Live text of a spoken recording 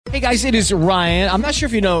Hey guys, it is Ryan. I'm not sure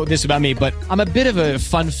if you know this about me, but I'm a bit of a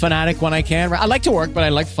fun fanatic when I can. I like to work, but I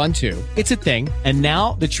like fun too. It's a thing. And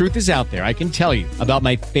now the truth is out there. I can tell you about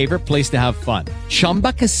my favorite place to have fun.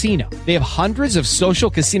 Chumba Casino. They have hundreds of social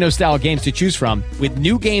casino style games to choose from with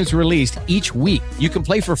new games released each week. You can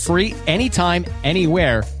play for free anytime,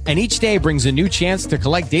 anywhere. And each day brings a new chance to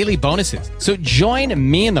collect daily bonuses. So join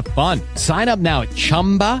me in the fun. Sign up now at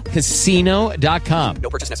ChumbaCasino.com. No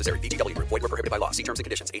purchase necessary. VGW. Void where prohibited by law. See terms and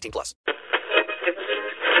conditions. 18+.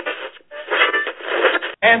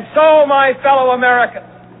 And so, my fellow Americans,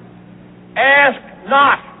 ask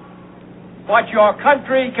not what your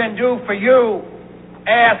country can do for you.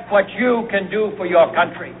 Ask what you can do for your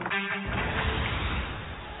country.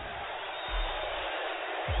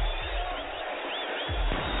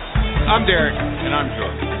 I'm Derek. And I'm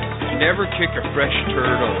George. Never kick a fresh turd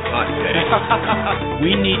on a hot day.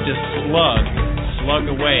 We need to slug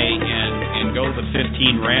away and go the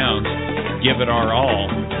 15 rounds, give it our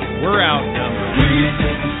all. We're outnumbered. We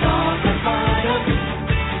didn't start the fire.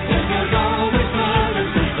 It was always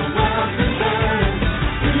burning since the world's been burning.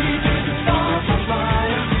 We didn't start the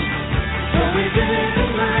fire. So we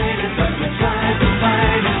didn't light it, but we tried to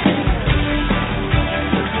fight it.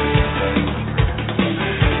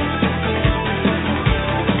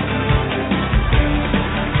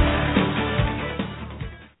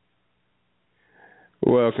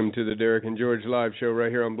 Welcome to the Derek and George Live Show right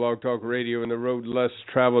here on Blog Talk Radio and the Road Less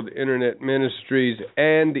Traveled Internet Ministries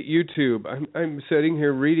and YouTube. I'm sitting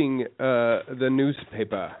here reading the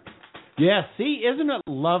newspaper. Yeah, see, isn't it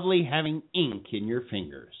lovely having ink in your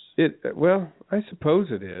fingers? Well, I suppose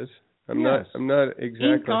it is. I'm not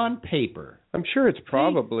exactly. Ink on paper. I'm sure it's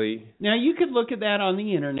probably. Now, you could look at that on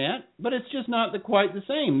the internet, but it's just not quite the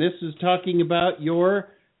same. This is talking about your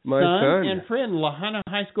son and friend, Lahana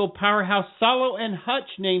High School powerhouse, Salo and Hutch,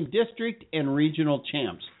 named district and regional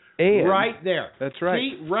champs. And right there. That's right.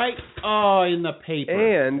 See, right in the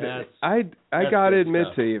paper. And I got to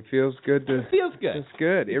admit to you, it feels good to. It feels good. It's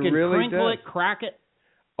good. You it can really crinkle does. it, crack it.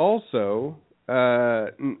 Also,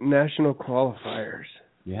 national qualifiers.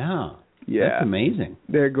 Yeah. Yeah. That's amazing.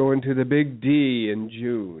 They're going to the Big D in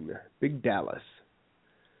June. Big Dallas.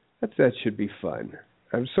 That should be fun.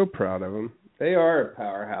 I'm so proud of them. They are a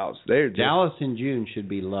powerhouse. Dallas in June should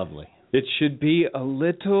be lovely. It should be a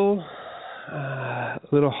little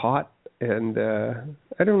hot, and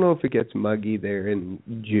I don't know if it gets muggy there in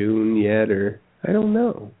June yet, or I don't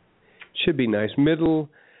know. It should be nice. Middle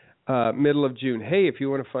of June. Hey, if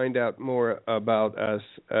you want to find out more about us,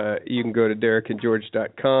 you can go to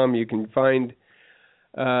derekandgeorge.com. You can find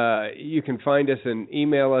us and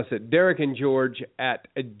email us at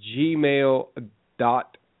derekandgeorge@gmail.com.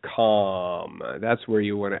 That's where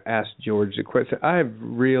you want to ask George the question. I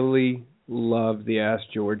really love the Ask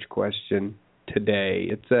George question today.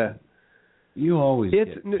 You always get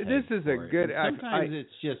this is a good. Sometimes it's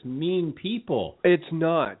just mean people. It's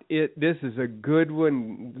not. This is a good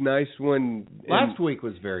one, nice one. Last week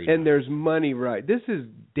was very and nice. There's money right. This is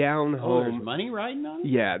down home. Oh, there's money riding on it?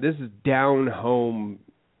 Yeah, this is down home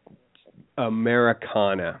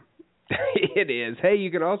Americana. It is. Hey, you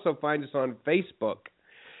can also find us on Facebook.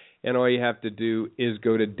 And all you have to do is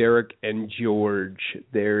go to Derek and George.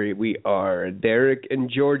 There we are, Derek and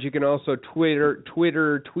George. You can also tweet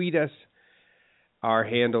us. Our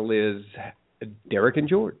handle is Derek and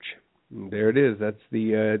George. There it is. That's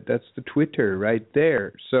the Twitter right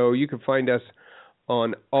there. So you can find us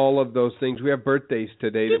on all of those things. We have birthdays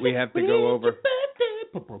today that we have to go over.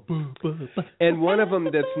 And one of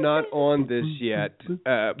them that's not on this yet,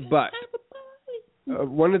 but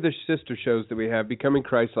one of the sister shows that we have, Becoming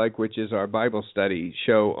Christ-Like, which is our Bible study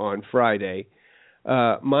show on Friday.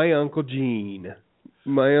 My Uncle Gene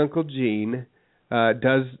does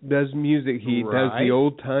music. He does the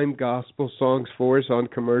old-time gospel songs for us on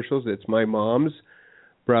commercials. It's my mom's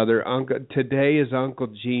brother. Today is Uncle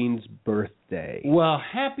Gene's birthday. Well,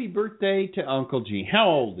 happy birthday to Uncle Gene. How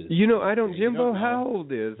old is he? Jimbo, how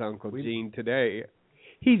old is Uncle Gene today?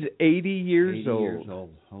 He's 80 years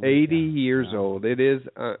old. 80 years old. It is.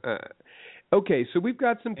 Okay, so we've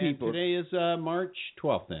got some people. And today is March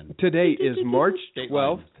 12th then. Today is March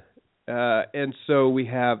 12th. And so we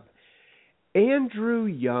have Andrew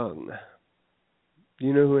Young. Do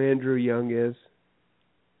you know who Andrew Young is?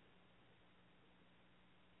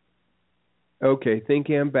 Okay,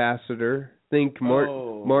 think ambassador. think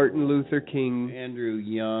Martin Luther King. Andrew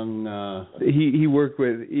Young. He worked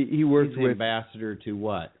with. He worked with ambassador to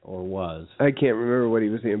what or was? I can't remember what he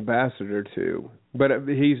was the ambassador to, but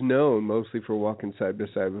he's known mostly for walking side by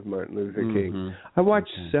side with Martin Luther King. I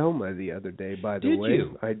watched Selma the other day. By the way, did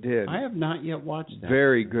you? I did. I have not yet watched that.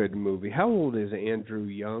 Very good movie. How old is Andrew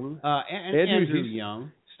Young? Andrew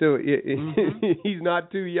Young. Still, he's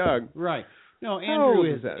not too young. Right. No, Andrew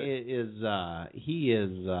is how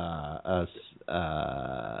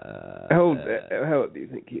old do you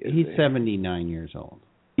think he is? He's 79 years old.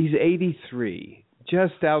 He's 83,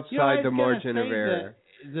 just outside the margin of error.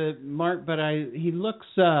 He looks.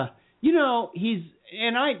 He's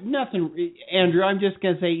Andrew. I'm just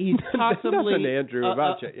gonna say he's possibly nothing Andrew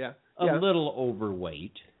about you. Yeah. A little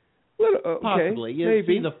overweight. Okay, possibly. You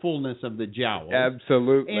maybe. see the fullness of the jowls.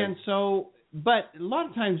 Absolutely. And so. But a lot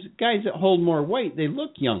of times, guys that hold more weight, they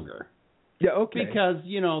look younger. Yeah, okay. Because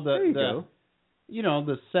the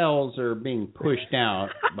cells are being pushed out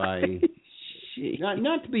by.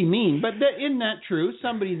 not to be mean, but isn't that true?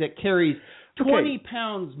 Somebody that carries 20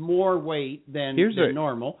 pounds more weight than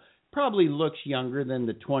normal probably looks younger than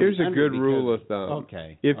the 20. Here's a good rule of thumb.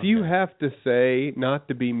 Okay. If you have to say not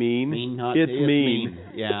to be mean, it's mean.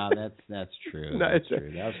 Yeah, that's true. That's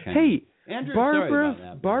true. That was kind of. Andrew,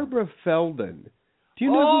 Barbara Feldon. Do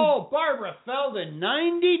you know? Barbara Feldon,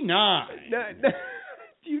 99.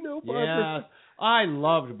 Do you know Barbara? Yes, I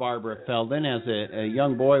loved Barbara Feldon as a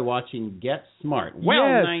young boy watching Get Smart.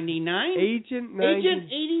 Well, 99. Agent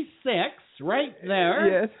 86, right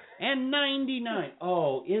there. Yes. And 99.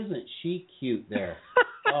 Oh, isn't she cute there?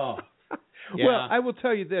 Oh. Yeah. Well, I will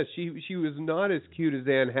tell you this. She was not as cute as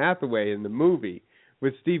Anne Hathaway in the movie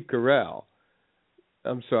with Steve Carell.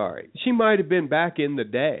 I'm sorry. She might have been back in the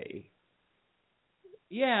day.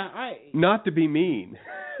 Yeah, Not to be mean.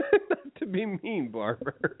 Not to be mean,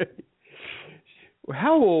 Barbara.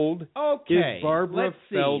 How old is Barbara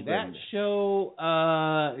Feldon? That show.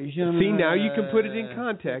 See, now you can put it in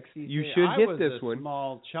context. You should hit this one. I was a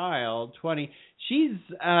small child, 20. She's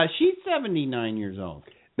 79 years old.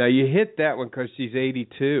 Now you hit that one because she's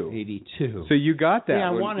 82. 82. So you got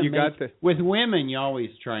that one. I want to with women, you always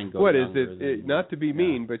try and go. What is it? Not to be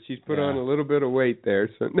mean, but she's put on a little bit of weight there.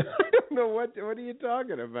 So I don't know what are you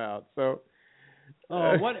talking about. So.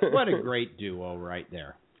 What a great duo right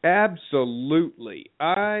there. Absolutely.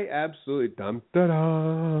 Dum da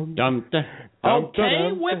dum. Dum da.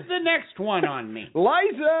 Okay, with the next one on me.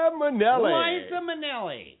 Liza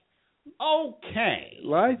Minnelli. Okay.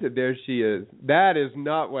 Liza, there she is. That is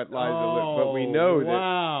not what Liza looks, but we know that.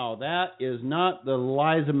 Wow, that is not the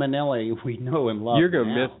Liza Minnelli we know and love. You're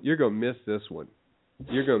gonna miss this one.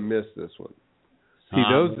 See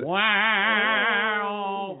those? Wow.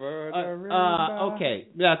 Okay,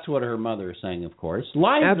 that's what her mother sang, of course.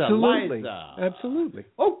 Liza. Absolutely.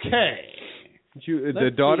 Okay. The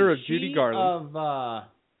daughter of Judy Garland.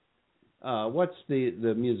 What's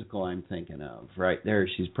the musical I'm thinking of? Right there,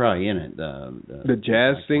 she's probably in it. The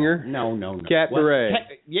jazz singer? No. Cabaret.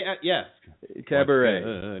 Yes.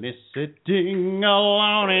 Cabaret. Is sitting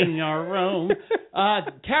alone in your room.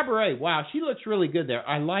 Cabaret. Wow, she looks really good there.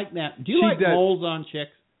 I like that. Do you like moles on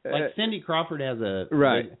chicks? Like Cindy Crawford has a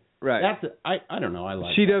right. That's I don't know. I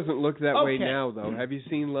like. She doesn't look that way now, though. Have you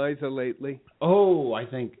seen Liza lately? Oh, I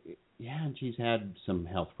think. Yeah, and she's had some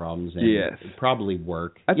health problems and probably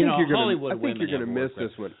work. I think you're going to miss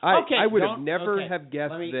this one. I would have never have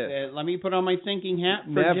guessed this. Let me put on my thinking hat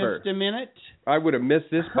for just a minute. I would have missed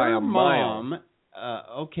this by a mile. Mom,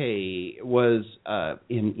 was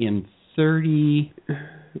in 30.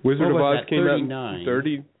 Wizard of Oz came out in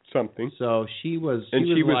 30 something. So she was.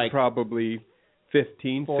 She was like probably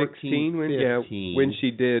 15, 16 when she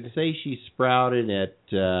did. Say she sprouted at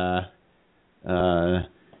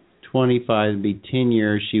 25 would be 10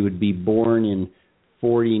 years. She would be born in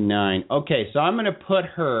 49. Okay, so I'm going to put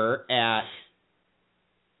her at.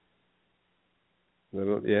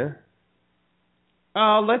 Let's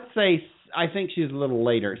say I think she's a little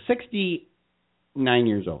later. 69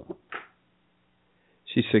 years old.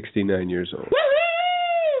 She's 69 years old.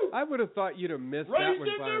 Woo-hoo! I would have thought you'd have missed Raised that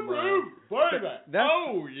one by a mile.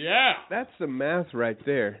 Oh yeah. That's some math right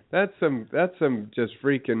there. That's some just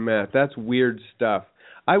freaking math. That's weird stuff.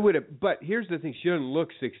 I would have, but here's the thing: she doesn't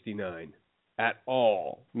look 69 at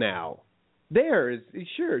all now.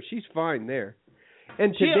 She's fine there.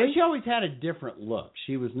 And today, she always had a different look.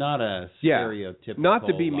 She was not a stereotypical. Not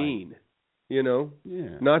to be mean, Yeah.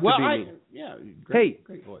 Not to be mean. Yeah. Great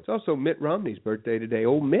voice. It's also Mitt Romney's birthday today.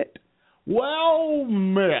 Old Mitt. Well,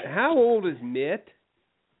 Mitt. How old is Mitt?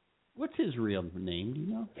 What's his real name? Do you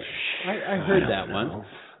know? I heard that one.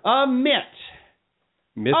 Mitt.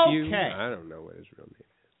 Matthew? Okay. I don't know what his real name is.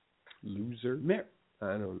 Loser? Mitt,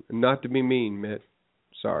 I don't. Not to be mean, Mitt.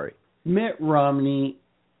 Sorry. Mitt Romney.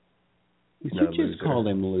 He's You not a just loser. called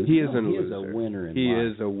him a loser. He isn't No, a he loser. is a winner in life. He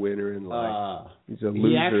is a winner in life. He's a loser.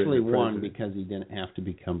 He actually in the won president. because he didn't have to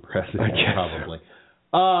become president, I guess. probably.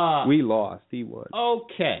 We lost. He won.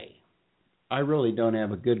 Okay. I really don't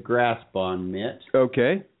have a good grasp on Mitt,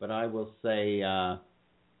 Okay. but I will say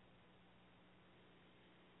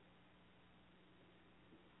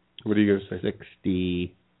What are you going to say?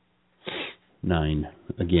 69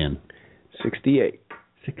 again. 68.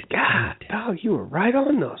 68. God, oh, you were right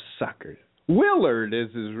on those suckers. Willard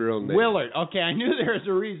is his real name. Willard. Okay, I knew there was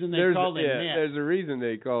a reason they called him Mitt. There's a reason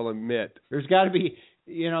they call him Mitt. There's got to be,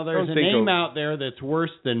 there's a name out there that's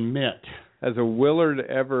worse than Mitt. Has a Willard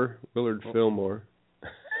ever, Willard Fillmore.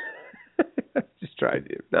 Just tried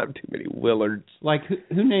to, not too many Willards. Like,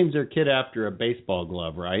 who names their kid after a baseball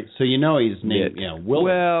glove, right? So you know he's named,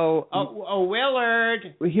 Willard. Well,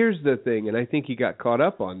 Willard. Well, here's the thing, and I think he got caught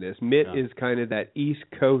up on this. Mitt is kind of that East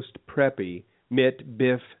Coast preppy. Mitt,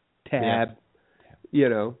 Biff, Tab,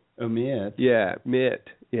 Oh, Mitt. Yeah, Mitt.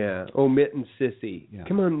 Yeah. Oh, Mitt and Sissy. Yeah.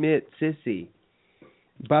 Come on, Mitt, Sissy.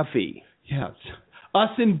 Buffy. Yes.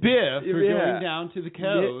 Us and Biff are going down to the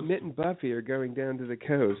coast. Mitt and Buffy are going down to the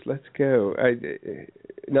coast. Let's go.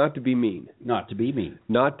 Not to be mean. Not to be mean.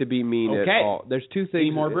 Not to be mean at all. There's two things.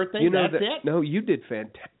 Any more birthdays? That's it? No, you did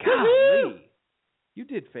fantastic. Golly. You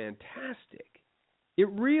did fantastic. It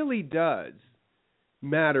really does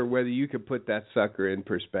matter whether you can put that sucker in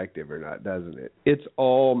perspective or not, doesn't it? It's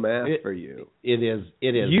all math for you. It is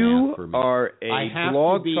you math for me. You are a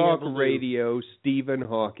Blog Talk Radio Stephen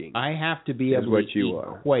Hawking. I have to be able to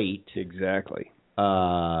equate exactly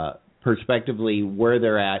perspectively where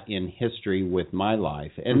they're at in history with my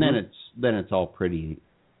life, and then it's all pretty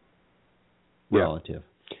relative.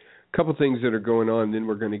 A couple things that are going on, then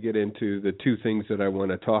we're going to get into the two things that I want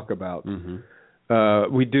to talk about.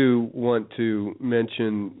 We do want to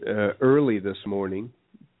mention early this morning,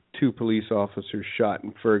 2 police officers shot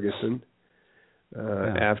in Ferguson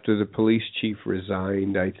after the police chief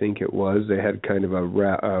resigned, I think it was. They had kind of a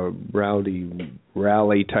rowdy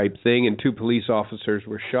rally type thing, and 2 police officers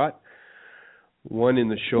were shot. One in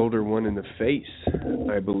the shoulder, one in the face,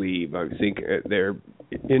 I believe. I think their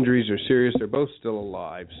injuries are serious. They're both still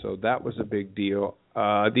alive, so that was a big deal.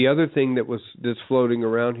 The other thing that's floating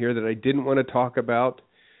around here that I didn't want to talk about,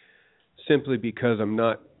 simply because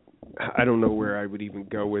I don't know where I would even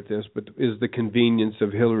go with this, but is the convenience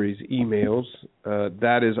of Hillary's emails.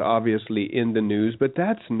 That is obviously in the news, but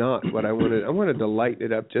that's not what I wanted. I wanted to lighten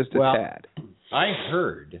it up just a tad. I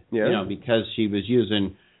heard, because she was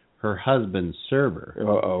using her husband's server.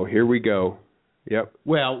 Uh-oh, here we go. Yep.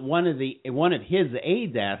 Well, one of his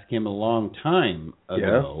aides asked him a long time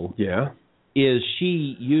ago. Yeah. Is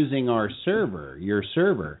she using our server, your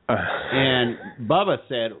server? And Bubba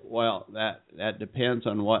said, "Well, that depends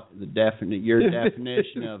on what your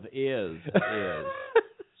definition of is."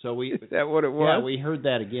 So is that what it was? Yeah, we heard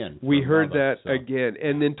that again. We heard Bubba, that again,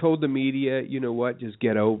 and then told the media, you know what? Just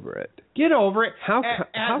get over it. Get over it. How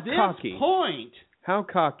this cocky? Point. How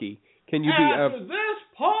cocky can you be? At this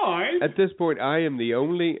point. At this point, I am the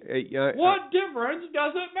only. What difference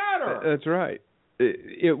does it matter? That's right.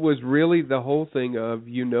 It was really the whole thing of,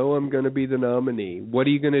 I'm going to be the nominee. What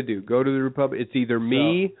are you going to do? Go to the Republic? It's either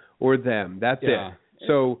me or them. That's it.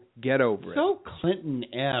 So get over it. So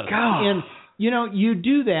Clinton-esque. God. And, you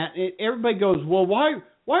do that. Everybody goes, well, why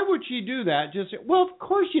would she do that? Well, of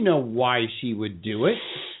course you know why she would do it.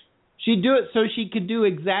 She'd do it so she could do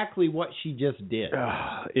exactly what she just did.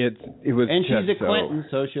 It was. And she's a Clinton,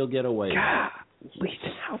 so she'll get away with it.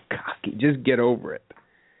 Lisa, how cocky. Just get over it.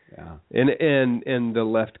 Yeah. And the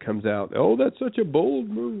left comes out. Oh, that's such a bold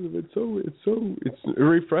move. It's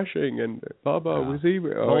refreshing. And Baba was he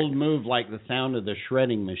bold move, like the sound of the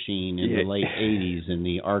shredding machine in the late '80s in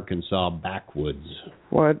the Arkansas backwoods.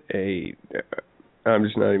 I'm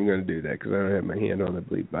just not even going to do that because I don't have my hand on the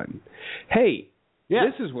bleed button. Hey,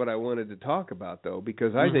 this is what I wanted to talk about though,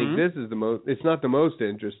 because I think this is the most. It's not the most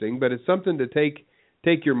interesting, but it's something to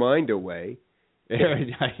take your mind away.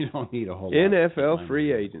 You don't need a whole lot. NFL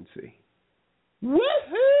free agency.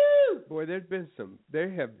 Woohoo! Boy,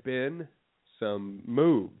 there have been some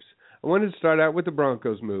moves. I wanted to start out with the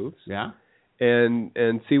Broncos moves. Yeah.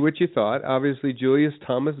 And see what you thought. Obviously, Julius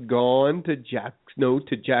Thomas gone to Jacksonville.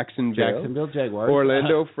 Jacksonville Jaguars.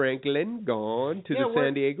 Orlando Franklin gone to the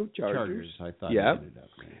San Diego Chargers. I thought. Yeah.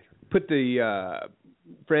 Put the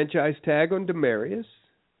franchise tag on Demaryius.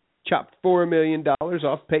 Chopped $4 million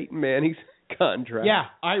off Peyton Manning's contract. Yeah,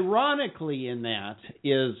 ironically in that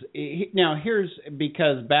is now here's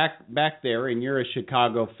because back there, and you're a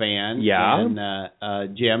Chicago fan. Yeah.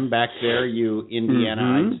 And Jim, back there, you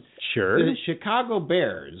Indianites. Sure. The Chicago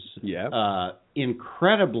Bears. Yeah.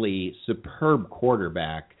 Incredibly superb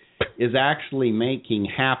quarterback is actually making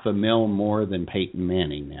 $500,000 more than Peyton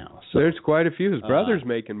Manning now. So there's quite a few. His brother's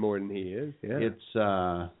making more than he is. Yeah.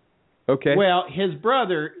 It's okay. Well, his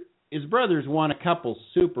brother's won a couple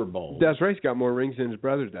Super Bowls. That's right. He's got more rings than his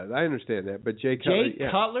brother does. I understand that. But Jay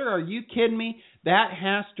Cutler, are you kidding me? That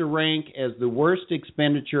has to rank as the worst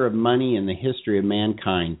expenditure of money in the history of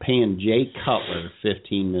mankind, paying Jay Cutler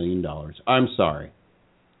 $15 million. I'm sorry.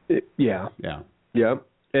 Yeah. Yeah. Yep.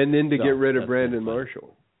 And then to get rid of Brandon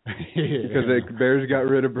Marshall. Because the Bears got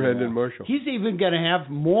rid of Brandon Marshall. He's even going to have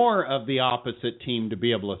more of the opposite team to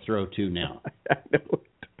be able to throw to now. I know.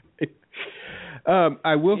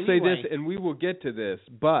 I will say this, and we will get to this,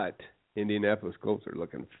 but Indianapolis Colts are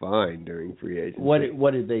looking fine during free agency.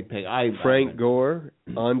 What did they pay? Frank Gore,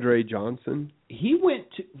 Andre Johnson.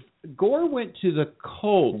 Gore went to the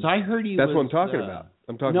Colts. I heard he That's was... what I'm talking about.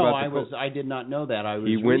 I'm talking about the Colts. I did not know that.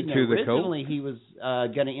 He went to the Colts. Originally, he was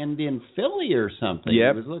going to end in Philly or something.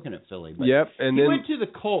 Yep. He was looking at Philly. But and he then went to the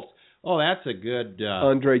Colts. Oh, that's a good...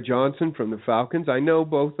 Andre Johnson from the Falcons. I know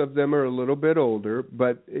both of them are a little bit older,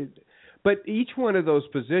 but each one of those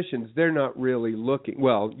positions, they're not really looking...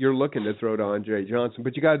 Well, you're looking to throw to Andre Johnson,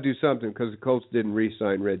 but you got to do something because the Colts didn't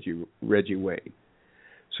re-sign Reggie Wayne.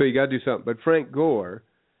 So you got to do something. But Frank Gore...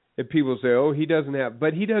 If people say, "Oh, he doesn't have,"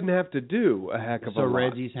 but he doesn't have to do a heck of a lot. So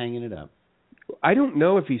Reggie's hanging it up. I don't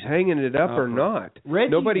know if he's hanging it up or not.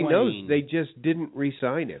 Nobody knows. They just didn't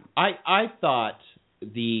re-sign him. I thought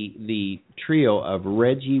the trio of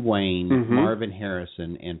Reggie Wayne, Marvin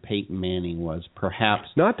Harrison, and Peyton Manning was perhaps...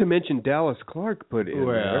 Not to mention Dallas Clark put in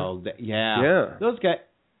there. Yeah. Those guys...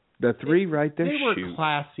 The three right there. They were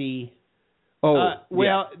classy. Back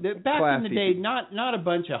classy. in the day, not a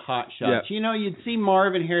bunch of hot shots. Yeah. You'd see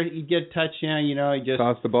Marvin here, you'd get a touchdown, he just...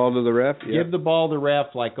 Toss the ball to the ref. Give the ball to the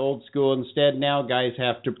ref like old school. Instead, now guys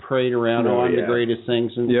have to parade around I'm the greatest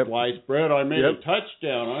thing since sliced bread. I made a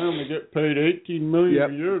touchdown. I only get paid $18 million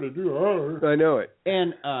a year to do hard. I know it.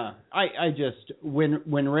 And I just...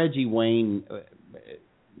 When Reggie Wayne...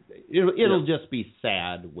 It'll just be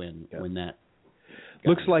sad when that...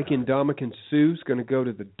 Looks like Ndamukong Suh's going to go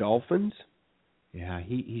to the Dolphins. Yeah,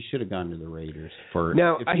 he should have gone to the Raiders for.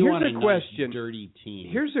 Now, if you here's want a question. Nice, dirty team.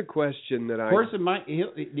 Here's a question that Of course,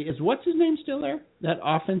 is what's his name still there? That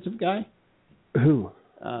offensive guy? Who?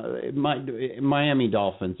 Miami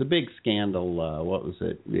Dolphins. A big scandal. What was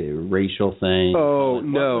it? Racial thing. Oh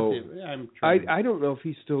no! I don't know if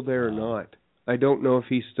he's still there or not. I don't know if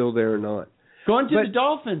he's still there or not. Going to the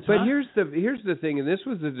Dolphins. But here's the thing, and this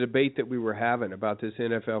was the debate that we were having about this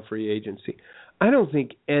NFL free agency. I don't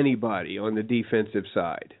think anybody on the defensive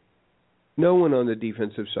side, no one on the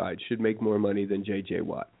defensive side should make more money than J.J.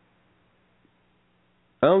 Watt.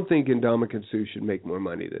 I don't think Ndamukong Suh should make more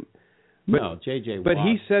money than. No, J.J. Watt. But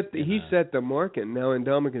he set the market. Now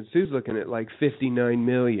Ndamukong Suh's looking at like $59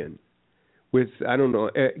 million, with I don't know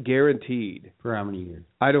guaranteed. For how many years?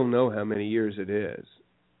 I don't know how many years it is.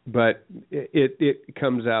 But it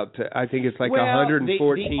comes out to, I think it's like $114 million.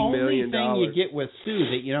 The only thing you get with Sue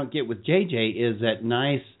that you don't get with JJ is that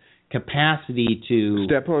nice capacity to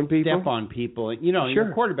step on people.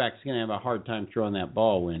 Your quarterback's going to have a hard time throwing that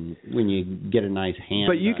ball when you get a nice hand.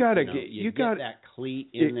 But you got to get that cleat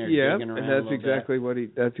in there digging around. And that's exactly what he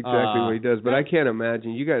does. But I can't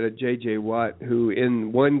imagine you got a J.J. Watt who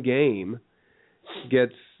in one game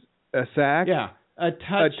gets a sack. Yeah. A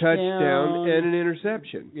touchdown and an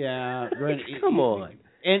interception. Yeah, come on.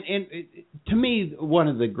 And to me, one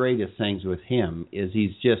of the greatest things with him is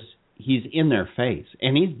he's in their face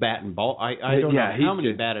and he's batting ball. I don't know how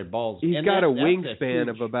many batted balls. He's got a wingspan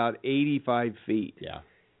of about 85 feet. Yeah,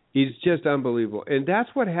 he's just unbelievable. And that's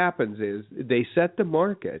what happens is they set the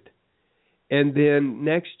market, and then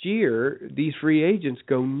next year these free agents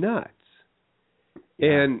go nuts.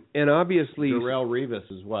 Yeah. And obviously Darrelle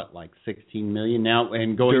Revis is like $16 million now,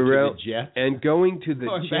 and going to the Jets. And going to the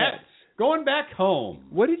Jets. Going back home.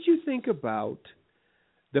 What did you think about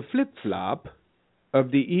the flip-flop of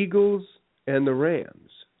the Eagles and the Rams?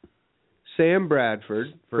 Sam Bradford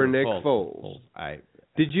for Nick Foles.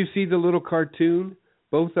 Did you see the little cartoon?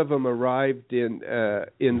 Both of them arrived in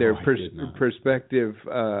their prospective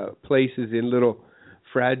places in little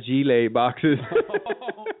fragile boxes.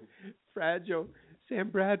 Fragile. Sam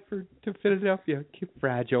Bradford to Philadelphia,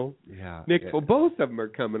 fragile. Yeah. Nick, well, both of them are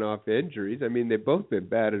coming off injuries. I mean, they've both been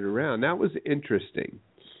batted around. That was interesting.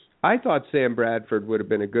 I thought Sam Bradford would have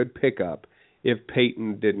been a good pickup if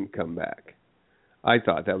Peyton didn't come back. I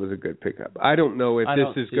thought that was a good pickup. I don't know if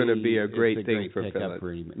this is going to be a great thing for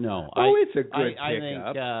Philadelphia. No. It's a good pickup. I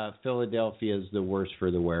think Philadelphia is the worse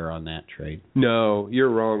for the wear on that trade. No,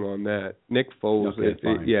 you're wrong on that. Nick Foles. Okay,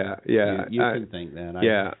 fine. Yeah. You can think that.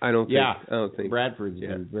 I don't think. Bradford's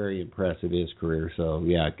been very impressive his career. So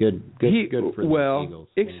good for the Eagles.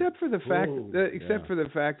 Except for the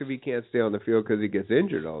fact that he can't stay on the field because he gets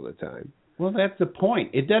injured all the time. Well, that's the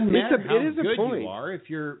point. It doesn't matter how good point. you are if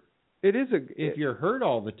you're hurt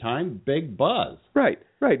all the time. Big buzz. Right.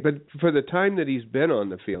 But for the time that he's been on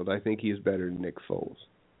the field, I think he's better than Nick Foles.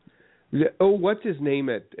 What's his name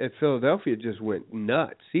at Philadelphia just went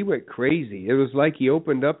nuts. He went crazy. It was like he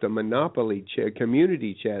opened up the Monopoly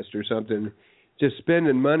community chest or something, just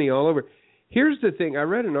spending money all over. Here's the thing. I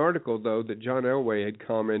read an article, though, that John Elway had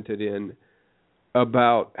commented in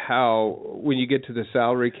about how when you get to the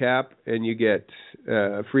salary cap and you get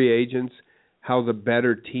free agents, how the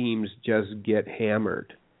better teams just get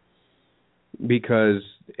hammered because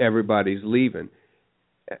everybody's leaving.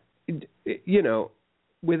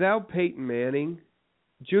 Without Peyton Manning,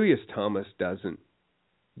 Julius Thomas doesn't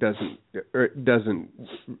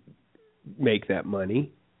make that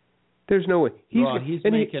money. There's no way. He's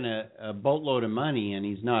making a boatload of money, and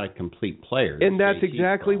he's not a complete player. And that's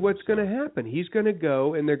exactly what's going to happen. He's going to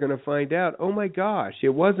go, and they're going to find out, oh, my gosh, it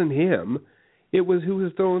wasn't him. It was who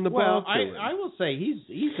was throwing the ball to him. I will say he's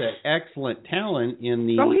an excellent talent in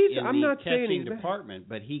the catching department,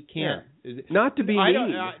 but he can't. Yeah. Not to be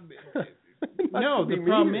mean. No, the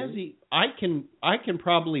problem is I can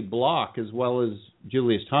probably block as well as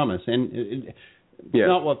Julius Thomas, and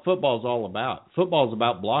not what football's all about. Football's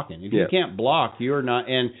about blocking. If you can't block, you're not.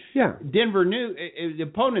 And Denver knew the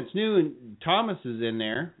opponents knew, and Thomas is in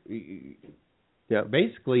there. Yeah,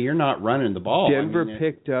 basically, you're not running the ball. Denver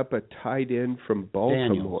picked up a tight end from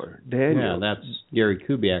Baltimore. Daniels. Yeah, that's Gary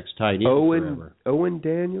Kubiak's tight end forever. Owen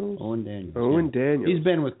Daniels. He's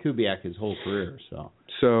been with Kubiak his whole career,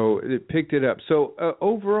 So it picked it up. So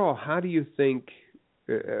overall, how do you think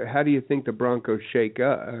the Broncos shape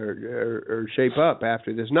up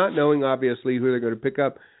after this? Not knowing obviously who they're going to pick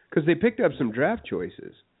up, because they picked up some draft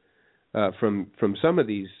choices from some of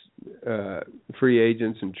these free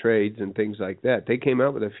agents and trades and things like that. They came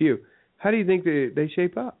out with a few. How do you think they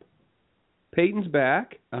shape up? Peyton's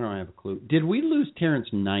back. I don't have a clue. Did we lose Terrence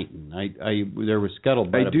Knighton? There was scuttlebutt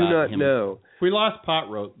about him. I do not know. If we lost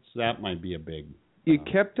Pot Rotes, that might be a big. You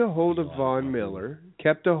kept a hold of Von Miller.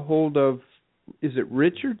 Kept a hold of, is it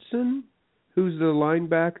Richardson? Who's the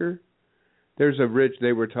linebacker? There's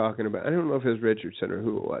they were talking about. I don't know if it was Richardson or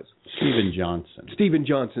who it was. Steven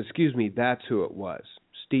Johnson, excuse me. That's who it was.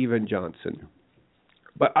 Steven Johnson.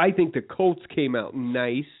 But I think the Colts came out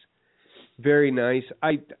nice. Very nice.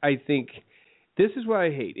 I think this is what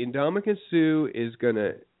I hate. Ndamukong Suh is going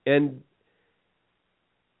to end.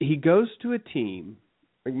 He goes to a team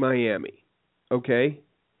like Miami, okay,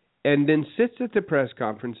 and then sits at the press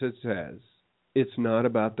conference and says, it's not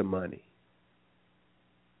about the money.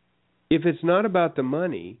 If it's not about the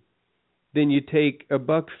money, then you take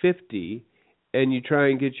 $150 and you try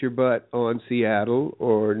and get your butt on Seattle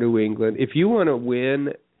or New England. If you want to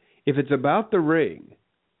win, if it's about the ring,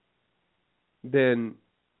 then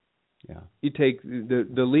you take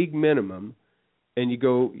the league minimum and you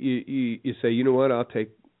go. You say, you know what? I'll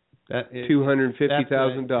take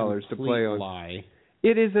 $250,000 to play on. Lie.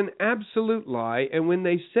 It is an absolute lie, and when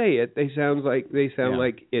they say it, they sound like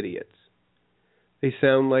idiots. They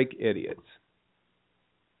sound like idiots.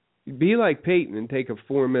 Be like Peyton and take a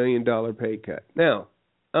 $4 million pay cut. Now,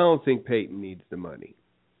 I don't think Peyton needs the money.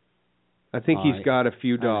 I think he's got a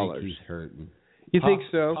few dollars. I think he's hurting. You think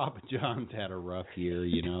so? Papa John's had a rough year.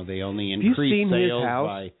 They only increased sales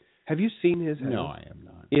by. Have you seen his house? No, I have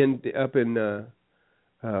not. Up in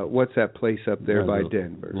what's that place up there by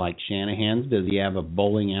Denver? Like Shanahan's? Does he have a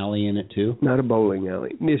bowling alley in it too? Not a bowling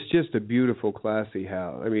alley. It's just a beautiful, classy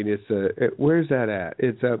house. I mean, where's that at?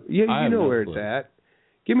 It's up. Yeah, you know where it's at.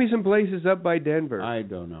 Give me some places up by Denver. I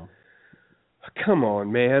don't know. Come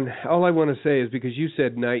on, man. All I want to say is because you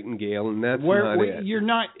said Nightingale, and that's not it. You're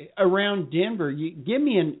not around Denver. Give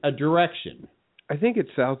me a direction. I think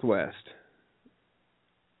it's southwest.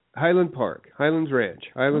 Highlands Ranch. Highlands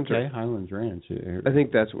Ranch. I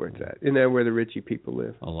think that's where it's at. Isn't that where the Ritchie people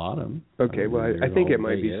live? A lot of them. Okay, well, I think it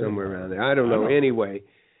might be somewhere around there. I don't know. Anyway,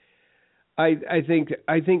 I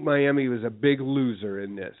think Miami was a big loser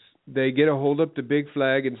in this. They get to hold up the big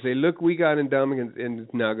flag and say, look, we got Ndamukong, and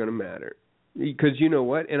it's not going to matter. Because you know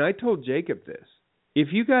what? And I told Jacob this. If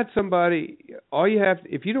you got somebody,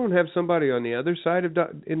 if you don't have somebody on the other side of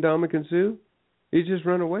Ndamukong Suh, you just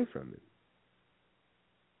run away from him.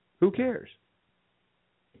 Who cares?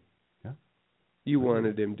 Yeah. You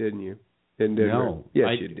wanted him, didn't you? In Denver? No. Yes,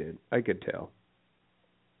 you did. I could tell.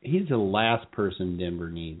 He's the last person Denver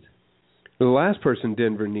needs. The last person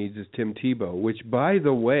Denver needs is Tim Tebow, which, by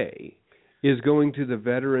the way, is going to the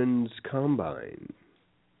Veterans Combine.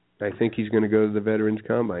 I think he's going to go to the Veterans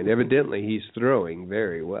Combine. Evidently, he's throwing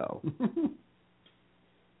very well.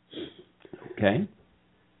 Okay.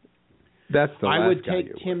 That's the last I would guy take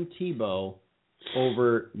you Tim Tebow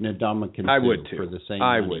over Ndamukong I would too. for the same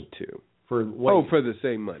I money. would too. For what? For the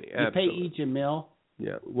same money. You Absolutely. pay each a mil.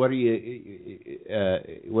 Yeah. What do you?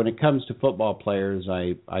 When it comes to football players,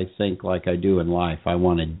 I think like I do in life. I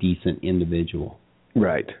want a decent individual.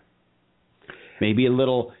 Right. Maybe a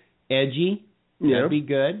little edgy. Yeah. That'd be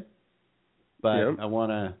good. But Yeah. I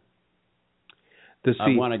want a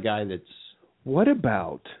guy that's. What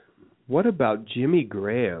about Jimmy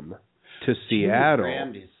Graham to Seattle? Jimmy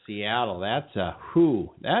Graham to Seattle. That's a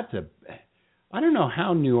who. That's a. I don't know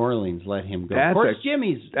how New Orleans let him go. Of course,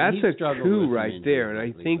 That's a coup right there, and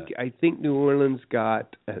I think New Orleans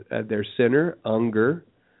got their center Unger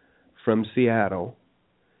from Seattle,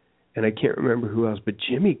 and I can't remember who else, but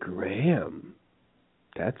Jimmy Graham.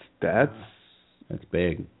 That's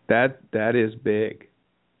big. That is big.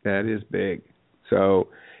 That is big. So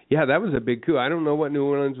yeah, that was a big coup. I don't know what New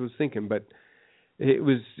Orleans was thinking, but it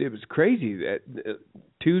was crazy. That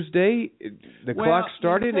Tuesday, the clock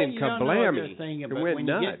started and kablammy. It went when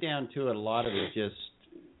nuts. you get down to it, a lot of it just.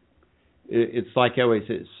 It's like I always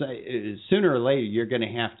say, sooner or later you're going to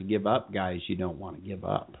have to give up guys you don't want to give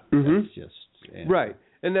up. Mm-hmm. That's just right,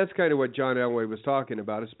 and that's kind of what John Elway was talking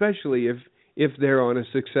about, especially if they're on a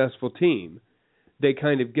successful team. They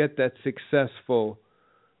kind of get that successful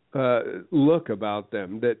look about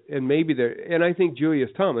them and maybe and I think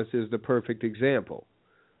Julius Thomas is the perfect example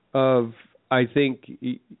of. I think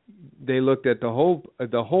they looked at the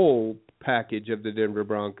whole package of the Denver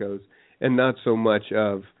Broncos and not so much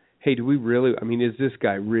of, hey, do we really? I mean, is this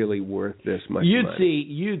guy really worth this much money?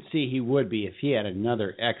 You'd see he would be if he had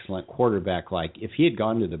another excellent quarterback. Like if he had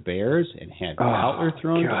gone to the Bears and had Cutler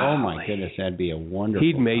thrown. Oh my goodness, that'd be a wonderful.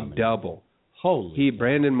 He'd made double. Holy.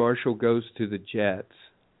 Brandon Marshall goes to the Jets,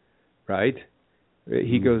 right?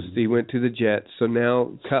 He went to the Jets. So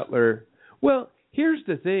now Cutler. Well, here's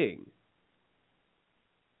the thing.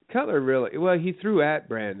 Cutler he threw at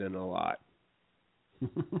Brandon a lot.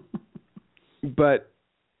 But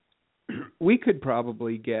we could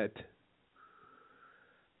probably get,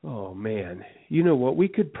 oh man, you know what? We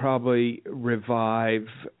could probably revive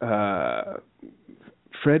Fred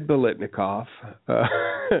Biletnikoff.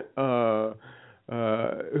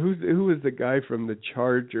 Who was the guy from the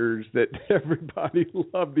Chargers that everybody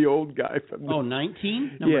loved? The old guy from the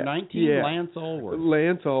 19? Number 19? Yeah.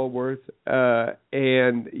 Lance Allworth.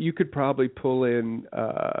 And you could probably pull in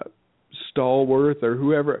Stallworth or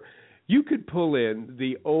whoever. You could pull in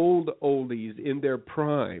the old oldies in their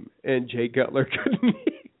prime, and Jay Cutler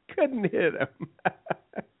couldn't hit him.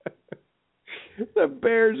 The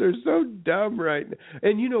Bears are so dumb right now.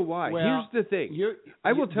 And you know why? Well, here's the thing.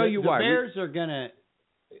 I will tell you why. The Bears are going to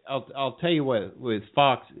 – I'll tell you what. With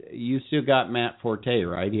Fox, you still got Matt Forte,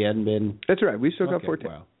 right? He hadn't been – That's right. We still got Forte.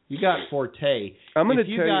 Well, you got Forte. I'm going to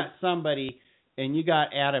tell you. If you got somebody and you got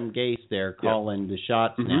Adam Gase there calling the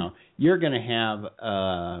shots now, you're going to have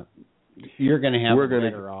a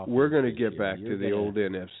better offense. We're going to get back to the old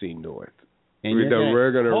NFC North. And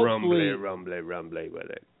we're going to rumble with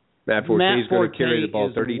it. Matt Forte is going to carry the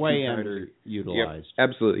ball 32 way times. Underutilized.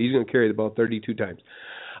 Yep, absolutely. He's going to carry the ball 32 times.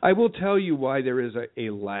 I will tell you why there is a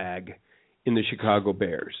lag in the Chicago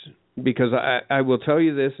Bears. Because I will tell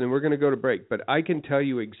you this, and we're going to go to break, but I can tell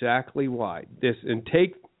you exactly why. And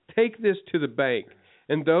take this to the bank.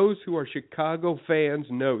 And those who are Chicago fans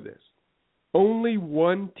know this. Only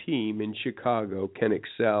one team in Chicago can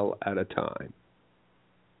excel at a time.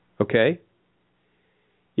 Okay?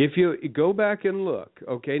 If you go back and look,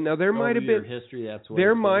 okay, now there might have been history.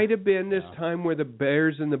 There might have been this time where the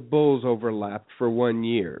Bears and the Bulls overlapped for 1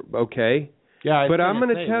 year, okay? Yeah, but I'm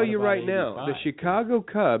going to tell you right now, the Chicago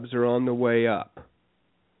Cubs are on the way up.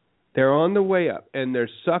 They're on the way up, and they're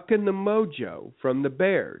sucking the mojo from the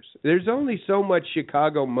Bears. There's only so much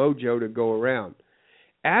Chicago mojo to go around.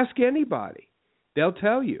 Ask anybody. They'll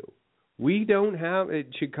tell you. We don't have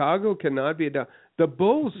 – Chicago cannot be a – the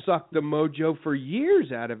Bulls sucked the mojo for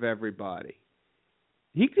years out of everybody.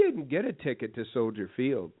 He didn't get a ticket to Soldier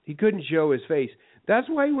Field. He couldn't show his face. That's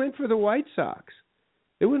why he went for the White Sox.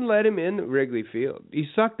 They wouldn't let him in Wrigley Field. He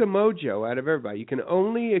sucked the mojo out of everybody. You can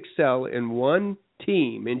only excel in one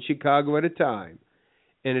team in Chicago at a time,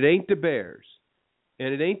 and it ain't the Bears,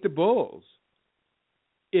 and it ain't the Bulls.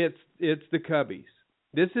 It's the Cubbies.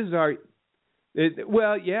 This is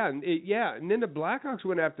And then the Blackhawks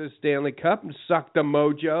went after the Stanley Cup and sucked the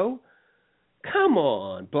mojo. Come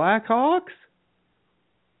on, Blackhawks.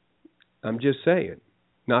 I'm just saying,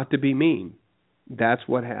 not to be mean. That's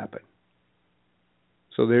what happened.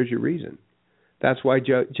 So there's your reason. That's why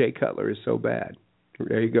Jay Cutler is so bad.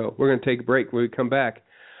 There you go. We're going to take a break. When we come back,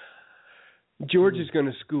 George is going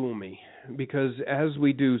to school me because, as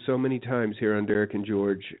we do so many times here on Derek and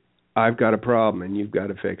George, I've got a problem and you've got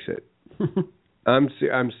to fix it. I'm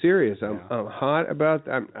serious. I'm hot about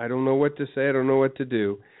that. I don't know what to say. I don't know what to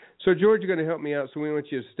do. So, George, you're going to help me out, so we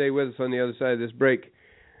want you to stay with us on the other side of this break.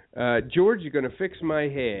 George, you're going to fix my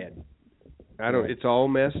head. It's all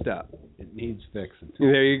messed up. It needs fixing.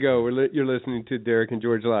 There you go. You're listening to Derek and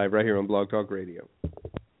George Live right here on Blog Talk Radio.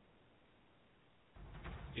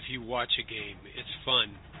 If you watch a game, it's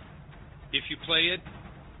fun. If you play it,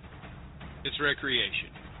 it's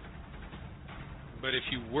recreation. But if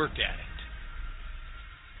you work at it,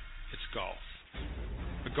 it's golf.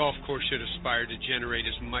 A golf course should aspire to generate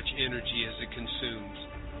as much energy as it consumes.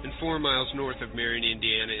 And 4 miles north of Marion,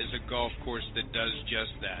 Indiana is a golf course that does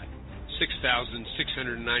just that.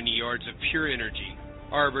 6,690 yards of pure energy.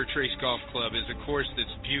 Arbor Trace Golf Club is a course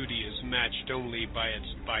that's beauty is matched only by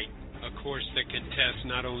its bite. A course that can test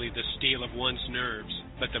not only the steel of one's nerves,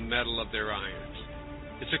 but the metal of their irons.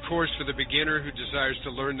 It's a course for the beginner who desires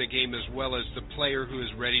to learn the game as well as the player who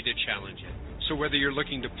is ready to challenge it. So whether you're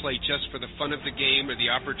looking to play just for the fun of the game or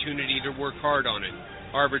the opportunity to work hard on it,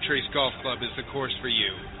 Arbor Trace Golf Club is the course for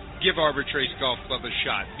you. Give Arbor Trace Golf Club a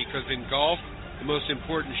shot, because in golf, the most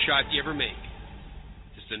important shot you ever make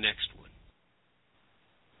is the next one.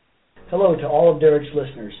 Hello to all of Derek's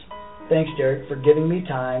listeners. Thanks, Derek, for giving me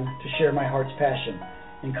time to share my heart's passion,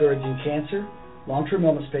 encouraging cancer, long-term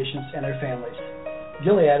illness patients, and their families.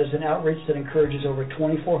 Gilead is an outreach that encourages over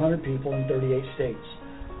 2,400 people in 38 states.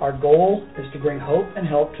 Our goal is to bring hope and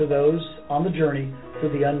help to those on the journey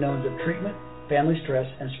through the unknowns of treatment, family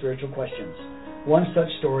stress, and spiritual questions. One such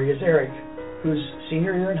story is Eric, whose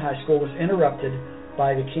senior year in high school was interrupted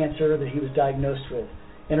by the cancer that he was diagnosed with,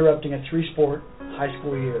 interrupting a 3-sport high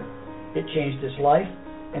school year. It changed his life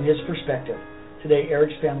and his perspective. Today,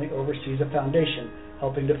 Eric's family oversees a foundation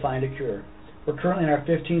helping to find a cure. We're currently in our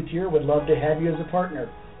 15th year. Would love to have you as a partner,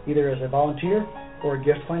 either as a volunteer or a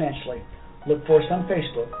gift financially. Look for us on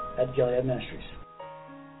Facebook at Gilead Ministries.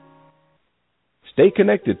 Stay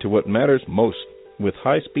connected to what matters most with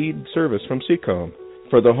high-speed service from Seacom.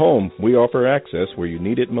 For the home, we offer access where you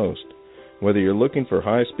need it most. Whether you're looking for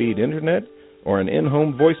high-speed internet or an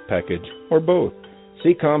in-home voice package or both,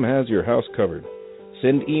 Seacom has your house covered.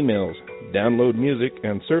 Send emails, download music,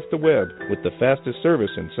 and surf the web with the fastest service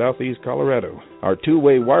in southeast Colorado. Our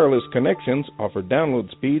two-way wireless connections offer download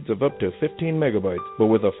speeds of up to 15 megabytes, but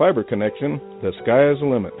with a fiber connection, the sky is the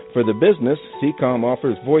limit. For the business, Seacom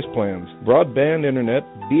offers voice plans, broadband internet,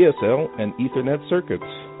 DSL, and Ethernet circuits.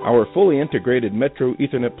 Our fully integrated Metro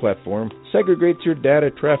Ethernet platform segregates your data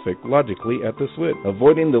traffic logically at the switch,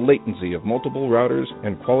 avoiding the latency of multiple routers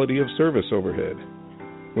and quality of service overhead.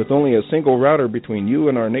 With only a single router between you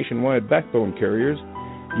and our nationwide backbone carriers,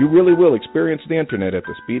 you really will experience the internet at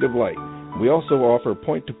the speed of light. We also offer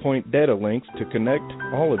point-to-point data links to connect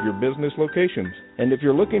all of your business locations. And if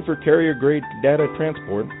you're looking for carrier-grade data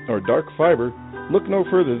transport or dark fiber, look no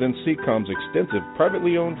further than Seacom's extensive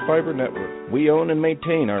privately owned fiber network. We own and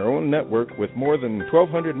maintain our own network with more than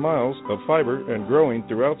 1,200 miles of fiber and growing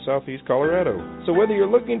throughout southeast Colorado. So whether you're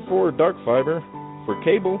looking for dark fiber, for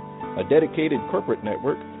cable, a dedicated corporate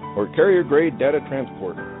network, or carrier-grade data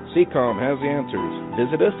transport, Seacom has the answers.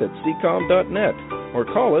 Visit us at seacom.net or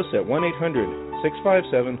call us at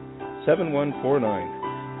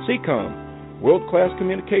 1-800-657-7149. Seacom, world-class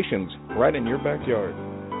communications right in your backyard.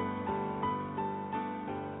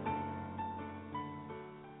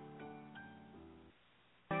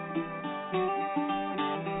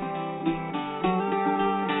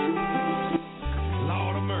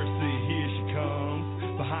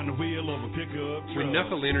 When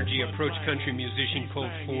Knuckle Energy approached country musician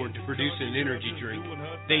Colt Ford to produce an energy drink,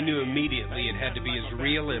 they knew immediately it had to be as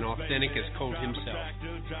real and authentic as Colt himself.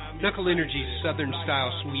 Knuckle Energy's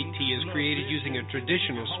Southern-style sweet tea is created using a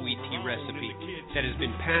traditional sweet tea recipe that has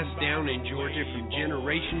been passed down in Georgia from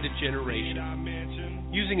generation to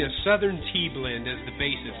generation. Using a Southern tea blend as the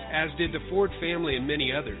basis, as did the Ford family and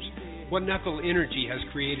many others, what Knuckle Energy has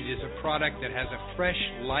created is a product that has a fresh,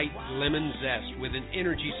 light lemon zest with an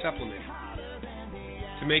energy supplement.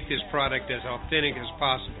 To make this product as authentic as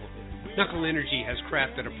possible, Knuckle Energy has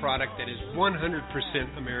crafted a product that is 100%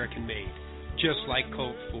 American-made, just like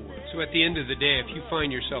Colt Ford. So at the end of the day, if you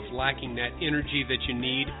find yourself lacking that energy that you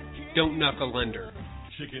need, don't knuckle under.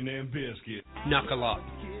 chicken and biscuit. Knuckle up.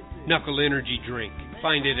 Knuckle Energy Drink.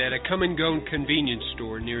 Find it at a come-and-go convenience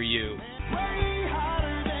store near you.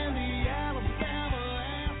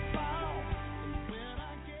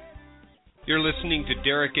 You're listening to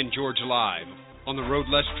Derek and George Live on the Road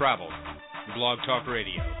Less Traveled, Blog Talk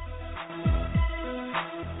Radio.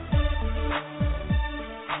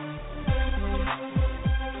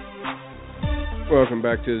 Welcome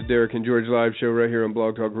back to the Derek and George Live Show right here on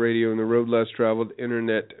Blog Talk Radio and the Road Less Traveled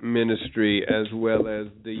Internet Ministry, as well as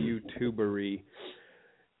the YouTubery.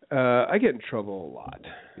 I get in trouble a lot.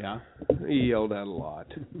 Yeah? Yelled at a lot.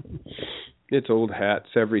 It's old hats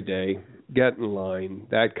every day. Get in line,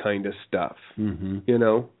 that kind of stuff. Mm-hmm. You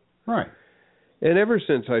know? Right. And ever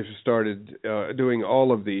since I started doing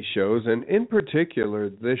all of these shows, and in particular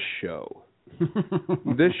this show,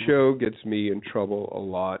 this show gets me in trouble a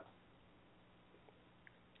lot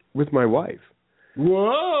with my wife.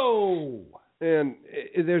 Whoa! And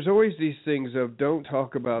there's always these things of don't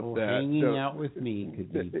talk about that. Hanging out with me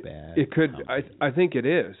could be bad. It could. I think it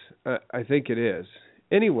is. I think it is.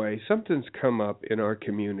 Anyway, something's come up in our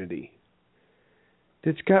community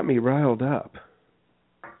that's got me riled up.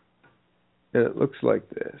 And it looks like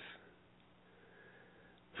this.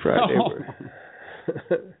 Friday.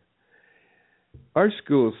 Our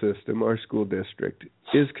school system, our school district,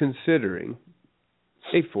 is considering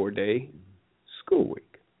a 4-day school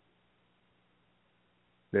week.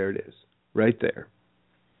 There it is, right there.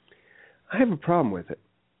 I have a problem with it.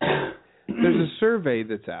 There's a survey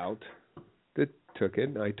that's out that took it,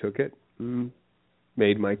 and I took it, and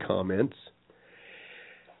made my comments.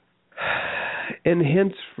 And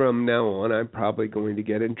hence, from now on, I'm probably going to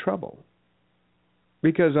get in trouble.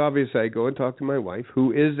 Because obviously I go and talk to my wife,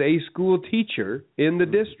 who is a school teacher in the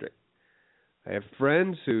district. I have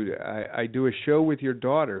friends who I do a show with your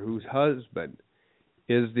daughter, whose husband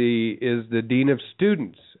is the dean of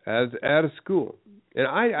students at a school, and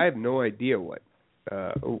I have no idea what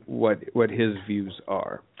his views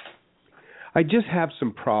are. I just have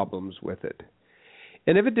some problems with it,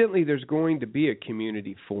 and evidently there's going to be a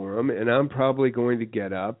community forum, and I'm probably going to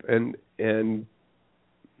get up and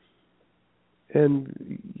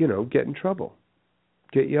you know, get in trouble,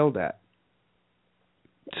 get yelled at.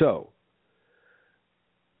 So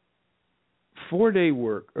 4-day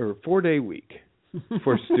work or 4-day week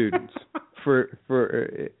for students. For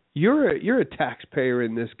you're a taxpayer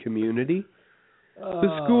in this community.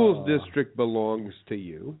 The schools district belongs to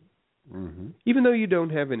you, even though you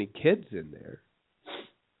don't have any kids in there.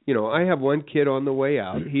 You know, I have one kid on the way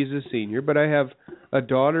out. He's a senior, but I have a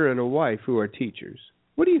daughter and a wife who are teachers.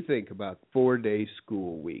 What do you think about 4-day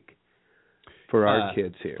school week for our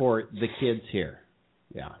kids here? For the kids here,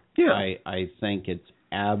 yeah. I think it's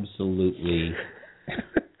absolutely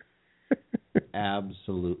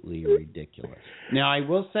ridiculous. Now, I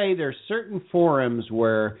will say there's certain forums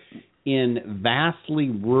where in vastly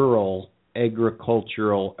rural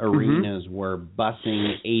agricultural arenas where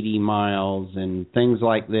busing 80 miles and things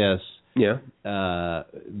like this,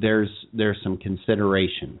 there's some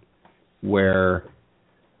consideration where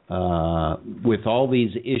with all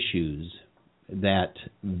these issues that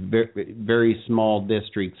very small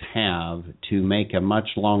districts have to make a much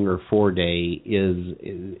longer 4-day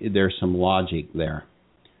there's some logic there.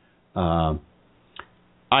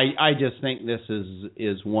 I just think this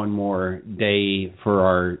is one more day for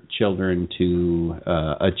our children to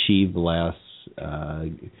achieve less,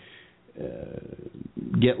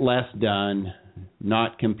 get less done,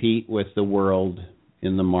 not compete with the world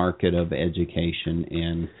in the market of education.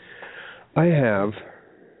 And I have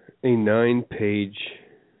a 9-page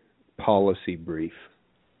policy brief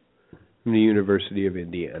from the University of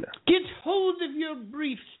Indiana. Get hold of your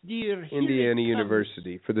briefs, dear. Indiana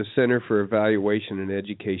University for the Center for Evaluation and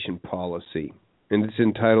Education Policy. And it's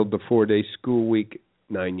entitled The 4-Day School Week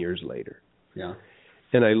 9 Years Later. Yeah.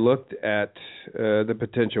 And I looked at the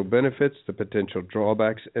potential benefits, the potential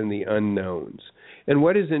drawbacks, and the unknowns. And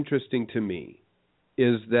what is interesting to me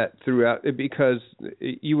is that throughout, because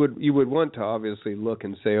you would want to obviously look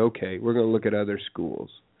and say, okay, we're going to look at other schools.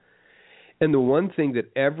 And the one thing that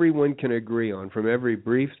everyone can agree on from every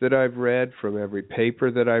brief that I've read, from every paper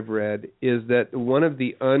that I've read, is that one of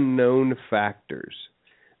the unknown factors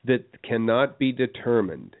that cannot be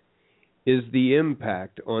determined is the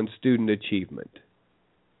impact on student achievement.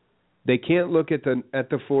 They can't look at the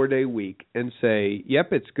 4-day week and say,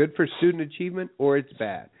 yep, it's good for student achievement or it's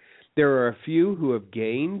bad. There are a few who have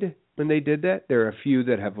gained when they did that. There are a few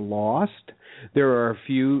that have lost. There are a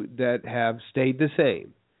few that have stayed the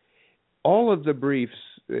same. All of the briefs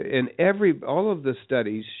and all of the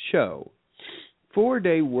studies show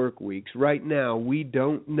 4-day work weeks. Right now, we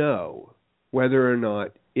don't know whether or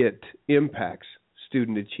not it impacts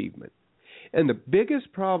student achievement. And the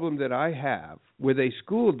biggest problem that I have with a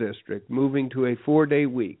school district moving to a 4-day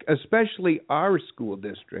week, especially our school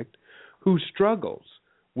district, who struggles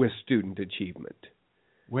with student achievement.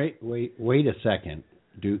 Wait a second.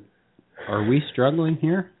 Are we struggling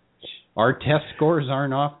here? Our test scores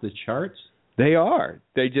aren't off the charts? They are.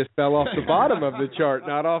 They just fell off the bottom of the chart,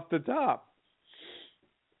 not off the top.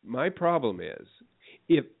 My problem is,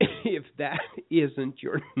 if that isn't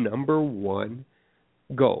your number one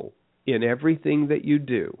goal in everything that you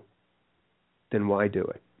do, then why do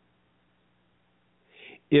it?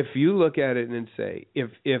 If you look at it and say,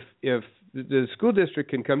 if the school district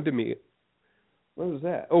can come to me, what was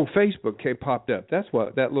that? Oh, Facebook popped up. That's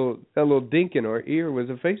what that little dink in our ear was,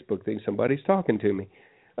 a Facebook thing. Somebody's talking to me.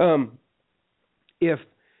 If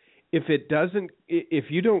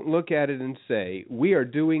you don't look at it and say, we are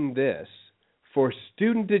doing this for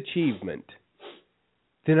student achievement,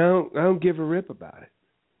 then I don't give a rip about it.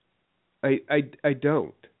 I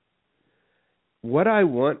don't. What I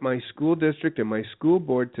want my school district and my school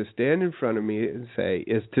board to stand in front of me and say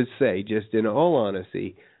is to say, just in all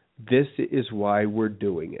honesty, this is why we're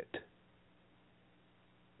doing it.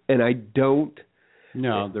 And I don't.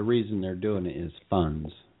 No, the reason they're doing it is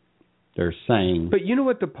funds. They're saying. But you know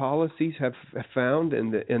what the policies have found,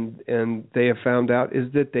 and they have found out,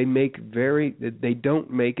 is that they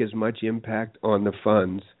don't make as much impact on the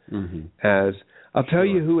funds as. I'll tell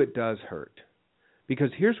you who it does hurt.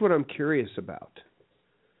 Because here's what I'm curious about.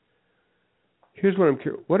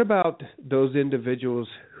 What about those individuals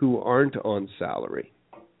who aren't on salary?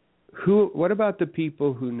 What about the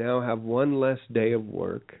people who now have one less day of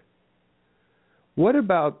work? What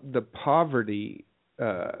about the poverty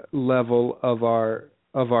level of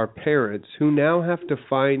our parents who now have to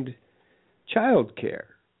find childcare?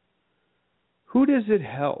 Who does it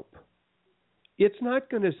help? It's not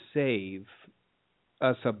going to save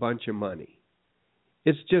us a bunch of money.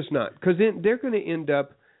 It's just not, because they're going to end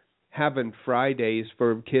up having Fridays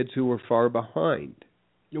for kids who are far behind.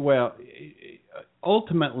 Well,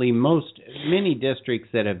 ultimately, many districts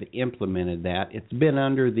that have implemented that, it's been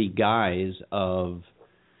under the guise of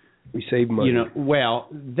we save money.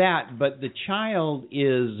 But the child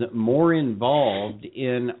is more involved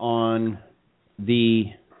on the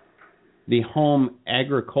home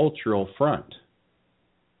agricultural front.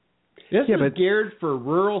 This is geared for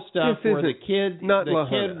rural stuff where the kid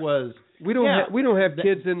was. We don't have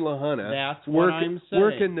kids in La Junta. That's what I'm saying.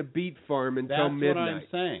 Working the beet farm until midnight.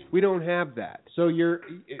 That's what I'm saying. We don't have that. So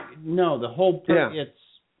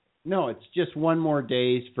it's just one more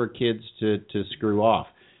days for kids to screw off.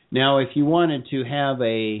 Now, if you wanted to have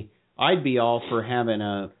I'd be all for having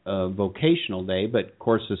a vocational day, but of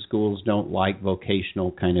course the schools don't like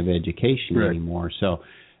vocational kind of education anymore. So,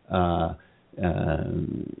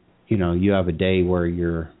 you have a day where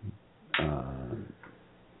you're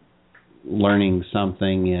learning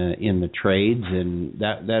something in the trades, and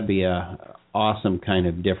that'd be a awesome kind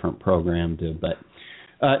of different program to. But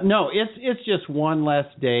no, it's just one less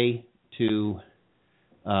day to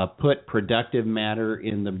put productive matter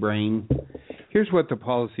in the brain. Here's what the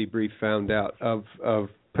policy brief found out of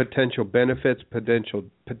potential benefits,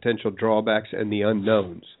 potential drawbacks, and the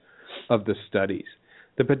unknowns of the studies.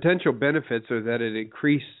 The potential benefits are that it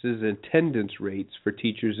increases attendance rates for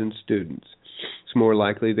teachers and students. It's more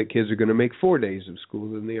likely that kids are going to make 4 days of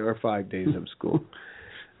school than they are 5 days of school.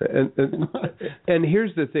 And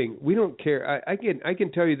here's the thing: we don't care. I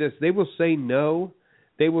can tell you this: they will say no.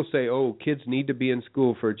 They will say, "Oh, kids need to be in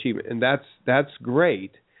school for achievement," and that's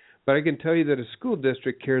great. But I can tell you that a school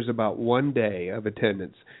district cares about 1 day of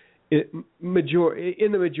attendance. In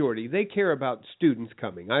the majority, they care about students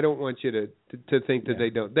coming. I don't want you to think that they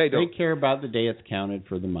don't. They don't. They care about the day it's counted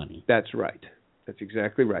for the money. That's right. That's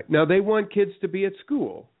exactly right. Now, they want kids to be at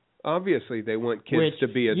school. Obviously, they want kids to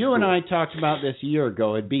be at school. You and I talked about this a year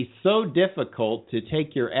ago. It'd be so difficult to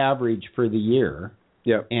take your average for the year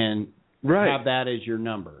and have that as your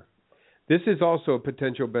number. This is also a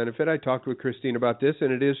potential benefit. I talked with Christine about this,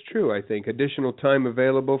 and it is true, I think. Additional time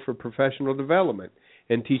available for professional development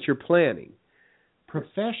and teacher planning.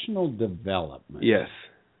 Professional development? Yes.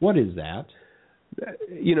 What is that?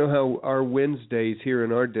 You know how our Wednesdays here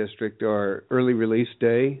in our district are early release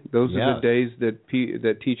day? Those are the days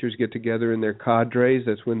that teachers get together in their cadres.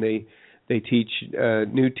 That's when they teach.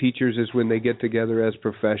 New teachers is when they get together as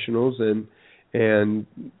professionals and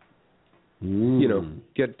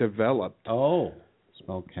get developed. Oh,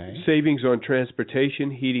 okay. Savings on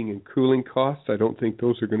transportation, heating, and cooling costs. I don't think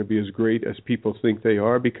those are going to be as great as people think they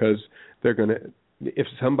are, because they're going to, if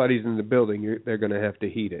somebody's in the building, they're going to have to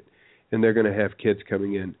heat it, and they're going to have kids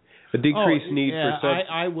coming in. A decreased need for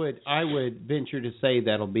substitute. I would venture to say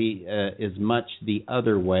that'll be as much the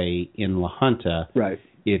other way in La Junta. Right.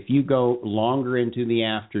 If you go longer into the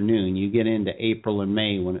afternoon, you get into April and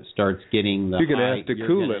May when it starts getting the you're going to have to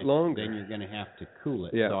cool it longer. Then you're going to have to cool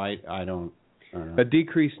it. Yeah. So I don't know. A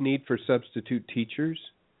decreased need for substitute teachers,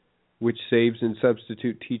 which saves in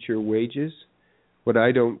substitute teacher wages. What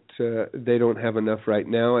they don't have enough right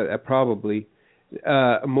now. Probably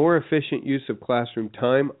a more efficient use of classroom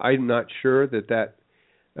time. I'm not sure that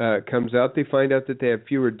comes out. They find out that they have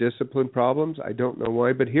fewer discipline problems. I don't know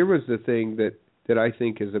why, but here was the thing that I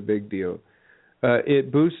think is a big deal.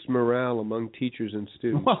 It boosts morale among teachers and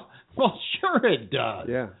students. Well, sure it does.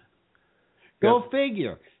 Yeah. Go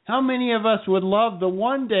figure. How many of us would love the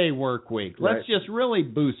one-day work week? Let's just really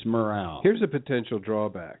boost morale. Here's the potential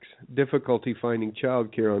drawbacks. Difficulty finding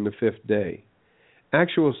childcare on the 5th day.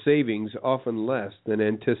 Actual savings, often less than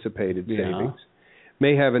anticipated savings,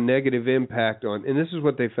 may have a negative impact on, and this is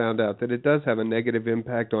what they found out, that it does have a negative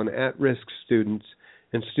impact on at-risk students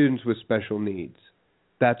and students with special needs.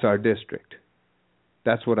 That's our district.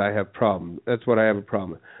 That's what I have a problem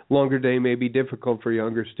with. Longer day may be difficult for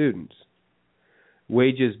younger students.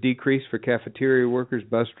 Wages decrease for cafeteria workers,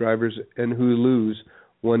 bus drivers, and who lose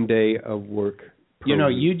 1 day of work.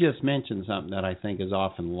 You just mentioned something that I think is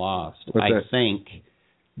often lost. What's that? I think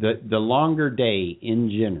the longer day in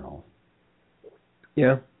general.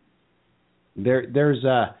 Yeah. There's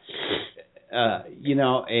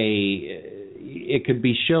it could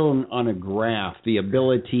be shown on a graph, the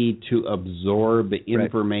ability to absorb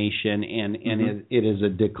information, and it is a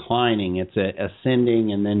declining. It's a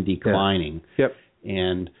ascending and then declining. Yeah. Yep.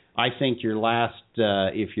 And I think your last,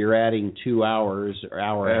 if you're adding 2 hours or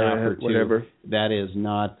hour and a half or two, whatever, that is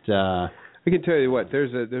not. I can tell you what.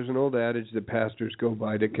 There's an old adage that pastors go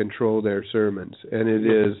by to control their sermons, and it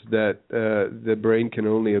is that the brain can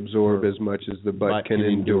only absorb as much as the butt can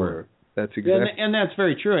endure. That's exactly. And that's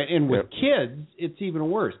very true. And with kids, it's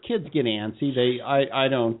even worse. Kids get antsy. I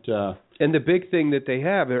don't. And the big thing that they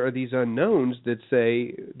have are these unknowns that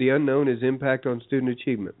say the unknown is impact on student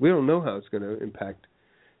achievement. We don't know how it's going to impact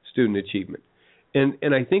student achievement.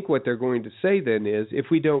 And I think what they're going to say then is,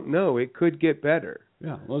 if we don't know, it could get better.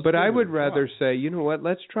 Yeah. But I would rather say, you know what,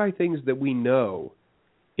 let's try things that we know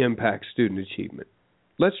impact student achievement.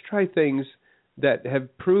 Let's try things that have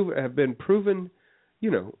been proven,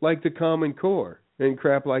 like the Common Core and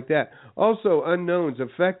crap like that. Also, unknowns,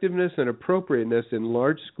 effectiveness and appropriateness in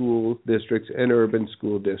large school districts and urban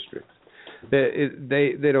school districts.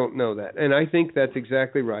 They don't know that. And I think that's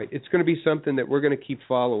exactly right. It's going to be something that we're going to keep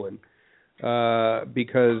following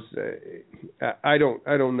because I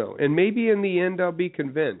don't know. And maybe in the end I'll be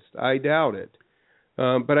convinced. I doubt it.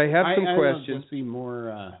 But I have some questions. There'll just be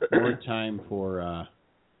more time for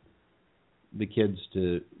the kids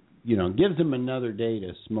to, gives them another day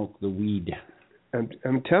to smoke the weed.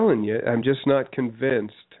 I'm telling you, I'm just not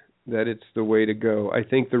convinced that it's the way to go. I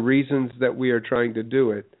think the reasons that we are trying to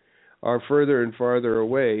do it are further and farther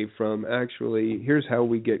away from actually, here's how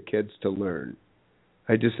we get kids to learn.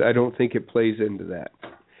 I don't think it plays into that.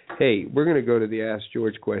 Hey, we're going to go to the Ask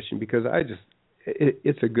George question because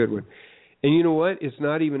it's a good one. And you know what? It's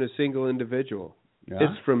not even a single individual. Yeah.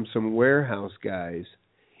 It's from some warehouse guys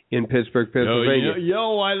in Pittsburgh, Pennsylvania.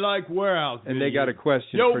 Yo, I like warehouse. And they got a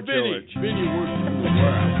question for George. Vinny works in the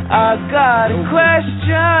warehouse. I got a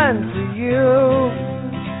question for you.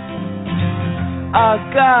 I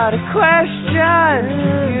got a question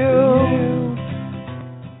for you.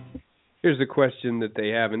 Here's a question that they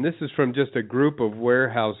have, and this is from just a group of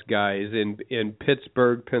warehouse guys in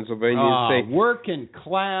Pittsburgh, Pennsylvania. Working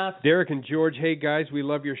class. Derek and George, hey guys, we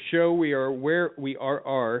love your show.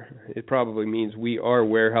 It probably means we are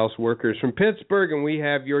warehouse workers from Pittsburgh, and we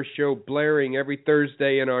have your show blaring every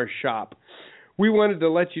Thursday in our shop. We wanted to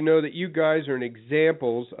let you know that you guys are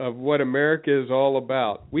examples of what America is all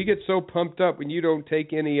about. We get so pumped up when you don't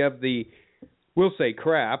take any of the, we'll say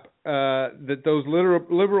crap, that those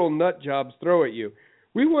liberal nut jobs throw at you.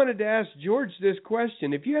 We wanted to ask George this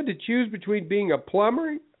question. If you had to choose between being a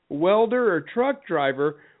plumber, welder, or truck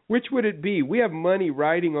driver, which would it be? We have money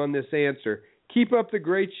riding on this answer. Keep up the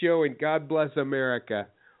great show, and God bless America.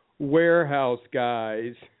 Warehouse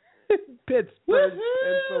guys. Pittsburgh,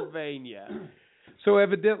 Pennsylvania. So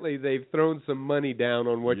evidently they've thrown some money down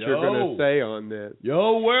on what you're going to say on this.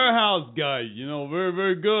 Yo, warehouse guys, very,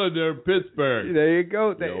 very good there in Pittsburgh. There you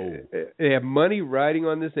go. They have money riding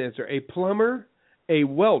on this answer. A plumber, a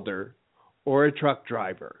welder, or a truck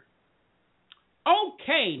driver?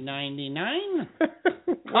 Okay, 99.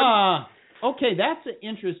 Okay, that's an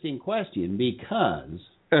interesting question because,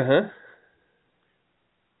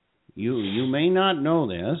 You may not know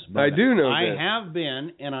this, but I do know I this. have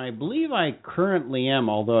been, and I believe I currently am,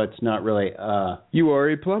 although it's not really. You are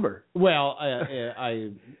a plumber. Well,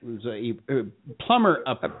 I was a plumber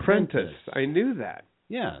apprentice. I knew that.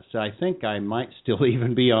 Yes, I think I might still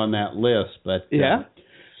even be on that list, but yeah.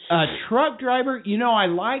 Truck driver, I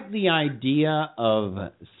like the idea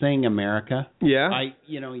of Sing America. Yeah.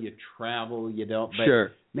 You travel, you don't. But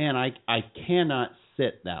sure. Man, I cannot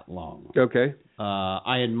sit that long. Okay.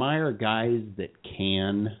 I admire guys that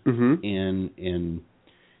can, mm-hmm.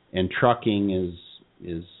 and trucking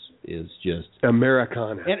is just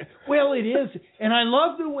Americana. And, well, it is, and I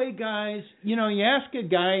love the way guys. You ask a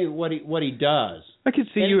guy what he does. I could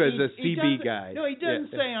see you as a he CB guy. No, he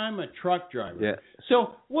doesn't say I'm a truck driver. Yeah.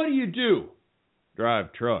 So what do?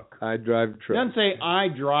 Drive truck. I drive truck. Doesn't say I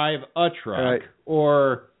drive a truck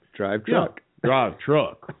or drive truck. Drive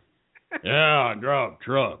truck. Yeah, I drive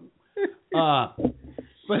truck. But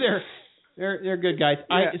they're good guys.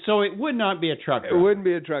 Yeah. So it would not be a truck driver. It wouldn't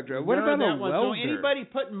be a truck driver. What about a welder? So anybody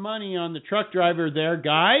putting money on the truck driver there,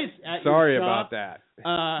 guys? Sorry about that.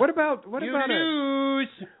 What about a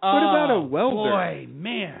welder? Boy,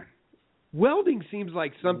 man. Welding seems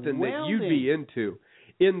like something that you'd be into.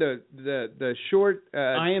 In the short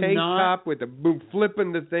tank top with the boom,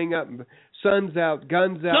 flipping the thing up, sun's out,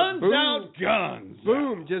 guns out, guns out, guns.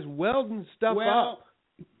 Boom, just welding stuff up.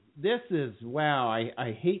 This is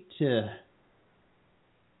I hate to.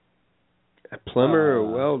 A plumber or a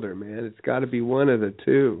welder, man. It's got to be one of the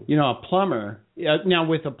two. A plumber. Now,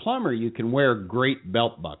 with a plumber, you can wear great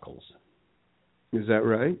belt buckles. Is that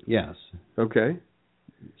right? Yes. Okay.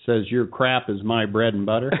 Says your crap is my bread and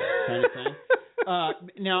butter kind of thing.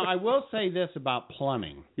 Now, I will say this about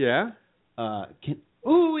plumbing. Yeah?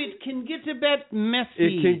 It can get a bit messy.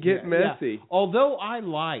 It can get messy. Yeah. Although I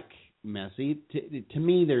like messy, to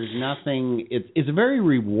me, there's nothing. It's very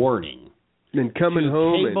rewarding. And coming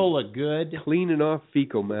home cable a good cleaning off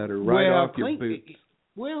fecal matter off your boots.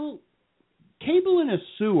 Well, cable in a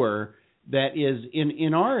sewer that is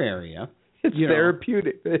in our area. It's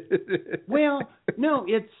therapeutic. Well, no,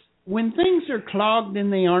 it's when things are clogged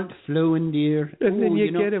and they aren't flowing, dear. And then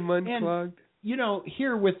you get them unclogged. And,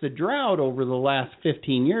 here with the drought over the last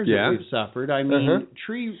 15 years that we've suffered, I mean,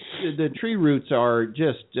 the tree roots are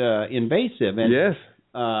just invasive. And, yes.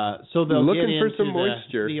 So they'll looking get for into some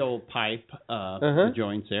moisture. The old pipe, the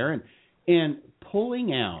joints there, and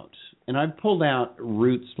pulling out. And I've pulled out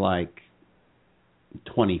roots like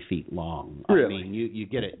 20 feet long. Really? I mean, you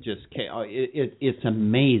get it just. It's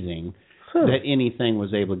amazing that anything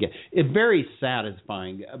was able to get. It's very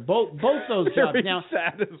satisfying. Both those jobs. Now,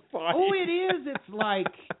 satisfying. Oh, it is. It's like,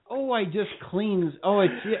 I just cleans.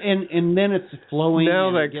 And then it's flowing. Now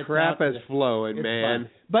and that crap is flowing, man. Fun.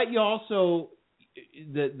 But you also.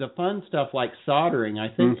 The fun stuff like soldering, I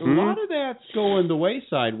think a lot of that's going the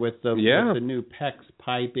wayside with the new PEX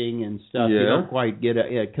piping and stuff. You don't quite get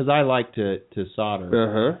it because I like to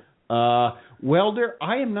solder. Welder,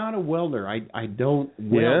 I am not a welder. I don't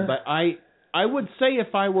weld, but I would say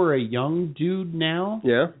if I were a young dude now,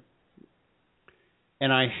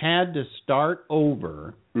 and I had to start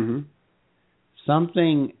over,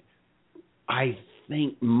 something I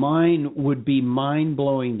think mine would be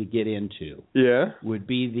mind-blowing to get into. Yeah. Would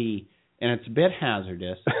be and it's a bit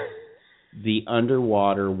hazardous, the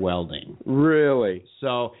underwater welding. Really?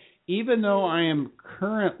 So even though I am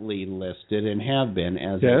currently listed and have been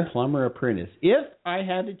as a plumber apprentice, if I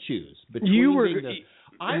had to choose between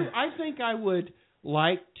I think I would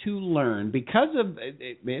like to learn because of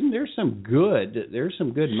there's some good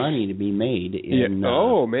money to be made in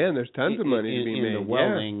there's tons of money to be made in the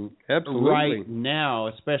welding absolutely right now,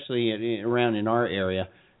 especially around in our area.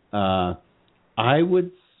 I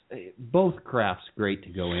would both crafts great to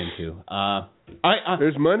go into.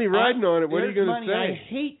 There's money riding on it. What are you going to say? I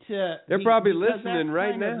hate to. They're probably listening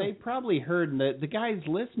right now. They probably heard the guys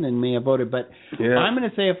listening to me about it, but I'm going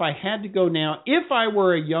to say if I had to go now, if I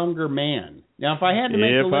were a younger man. Now, if I had to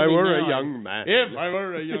make a living If I were now, a young man.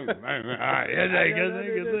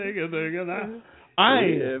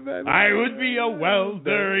 I would be a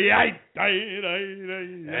welder.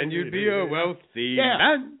 And you'd be a wealthy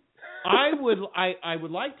man. I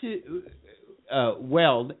would like to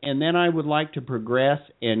weld, and then I would like to progress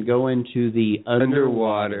and go into the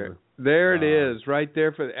underwater. There it is, right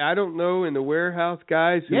there. I don't know, in the warehouse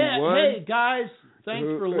guys who won. Hey, guys. Thanks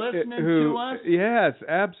for listening to us. Yes,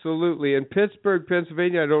 absolutely. In Pittsburgh,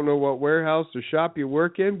 Pennsylvania, I don't know what warehouse or shop you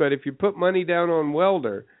work in, but if you put money down on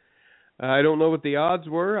welder, I don't know what the odds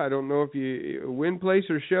were. I don't know if you win, place,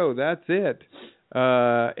 or show. That's it.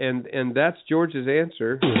 And that's George's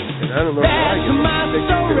answer. And I don't know. Back to my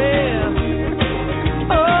story.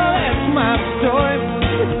 Oh,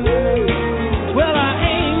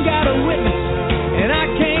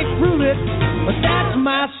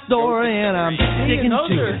 story and I'm sticking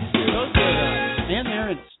to it. And they're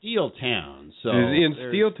in Steeltown. So in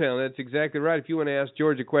Steeltown, that's exactly right. If you want to ask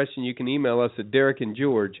George a question, you can email us at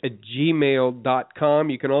derekandgeorge@gmail.com.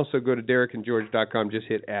 You can also go to derekandgeorge.com. Just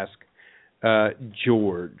hit Ask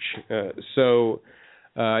George.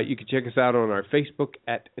 You can check us out on our Facebook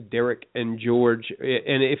at Derek and George.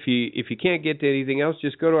 And if you can't get to anything else,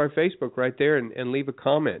 just go to our Facebook right there and leave a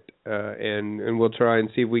comment, and we'll try and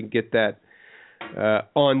see if we can get that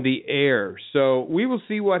on the air. So we will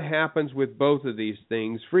see what happens with both of these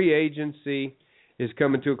things. Free agency is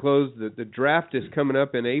coming to a close. The draft is coming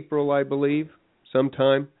up in April, I believe,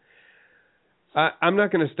 sometime. I'm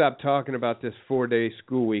not going to stop talking about this 4-day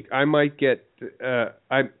school week. I might get, I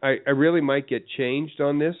really might get changed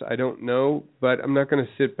on this. I don't know, but I'm not going to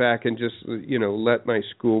sit back and just, let my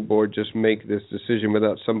school board just make this decision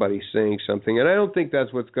without somebody saying something. And I don't think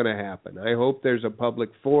that's what's going to happen. I hope there's a public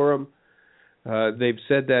forum. They've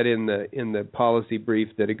said that in the policy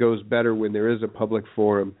brief that it goes better when there is a public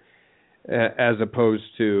forum, as opposed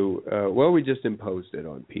to we just imposed it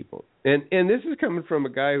on people. And this is coming from a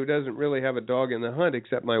guy who doesn't really have a dog in the hunt,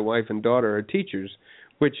 except my wife and daughter are teachers,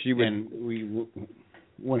 which we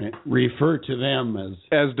wouldn't refer to them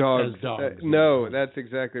as dogs. No, that's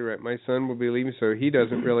exactly right. My son will be leaving, so he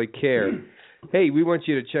doesn't really care. Hey, we want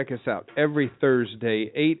you to check us out every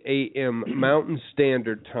Thursday, 8 a.m. Mountain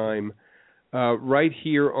Standard Time. Right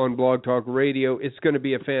here on Blog Talk Radio. It's going to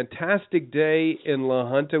be a fantastic day in La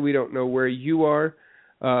Junta. We don't know where you are,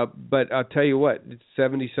 but I'll tell you what, it's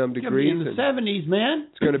 70-some degrees. It's going to be in the 70s, man.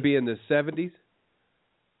 It's going to be in the 70s.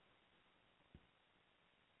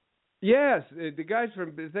 Yes, the guys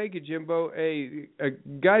from, thank you, Jimbo. Hey,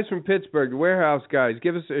 guys from Pittsburgh, the warehouse guys,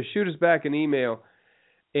 shoot us back an email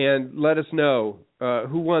and let us know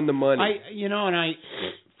who won the money.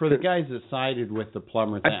 For the guys that sided with the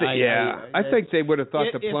plumber thing, I think they would have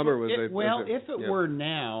thought the plumber was a... Well, if it were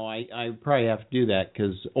now, I probably have to do that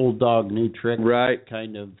because old dog, new trick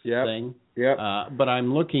kind of thing. Yep. But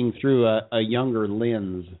I'm looking through a younger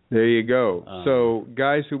lens. There you go. So,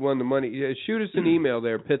 guys who won the money, shoot us an email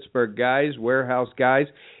there, Pittsburgh guys, warehouse guys.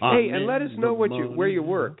 Hey, and let us know where you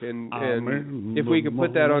work, and if we can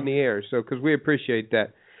put that on the air, because we appreciate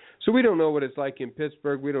that. So we don't know what it's like in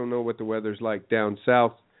Pittsburgh. We don't know what the weather's like down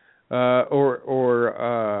south. Or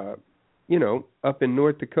up in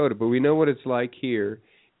North Dakota. But we know what it's like here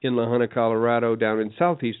in La Junta, Colorado, down in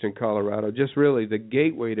southeastern Colorado. Just really the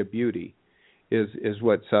gateway to beauty is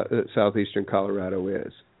what southeastern Colorado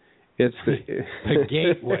is. It's the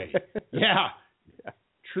gateway. Yeah.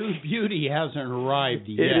 True beauty hasn't arrived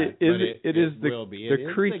yet. It is the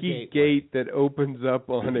creaky gate that opens up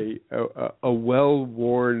on a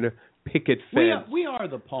well-worn picket fence. We are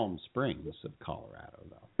the Palm Springs of Colorado,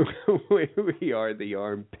 though. We are the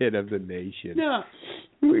armpit of the nation. No.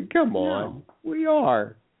 Come on. No. We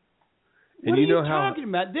are. What are you talking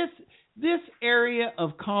about? This area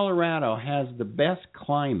of Colorado has the best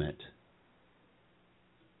climate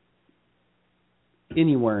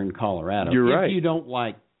anywhere in Colorado. You're right. If you don't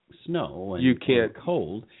like snow and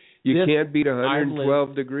cold. You can't beat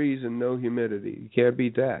 112 degrees and no humidity. You can't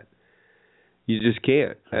beat that. You just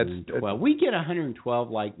can't. Well, we get 112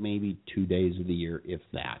 like maybe 2 days of the year, if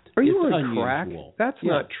that. Are you on crack? That's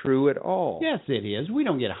not true at all. Yes, it is. We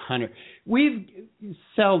don't get 100. We've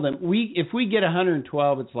seldom. If we get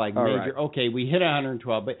 112, it's like major. Right. Okay, we hit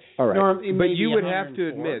 112, but all right. But you would have to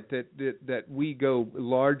admit that we go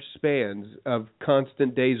large spans of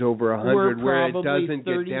constant days over 100, where it doesn't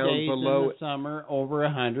get down below in the summer over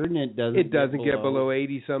 100, and it doesn't. It doesn't get below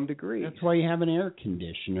 80-some degrees. That's why you have an air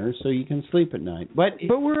conditioner so you can sleep at night. But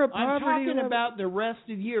we're I'm talking about the rest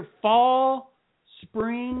of the year, fall,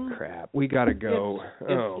 spring. Crap, we gotta go.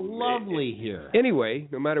 It's lovely here. Anyway,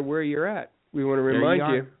 no matter where you're at, we want to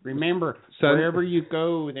remind you. Remember, wherever you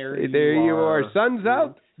go, there you are. Sun's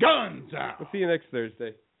out, guns out. We'll see you next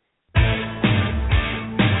Thursday.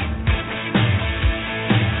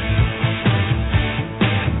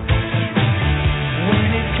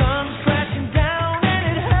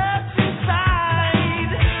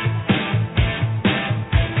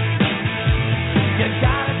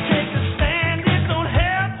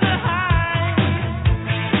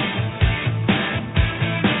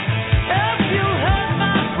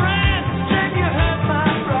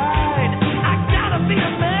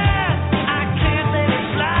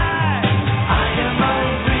 Slide.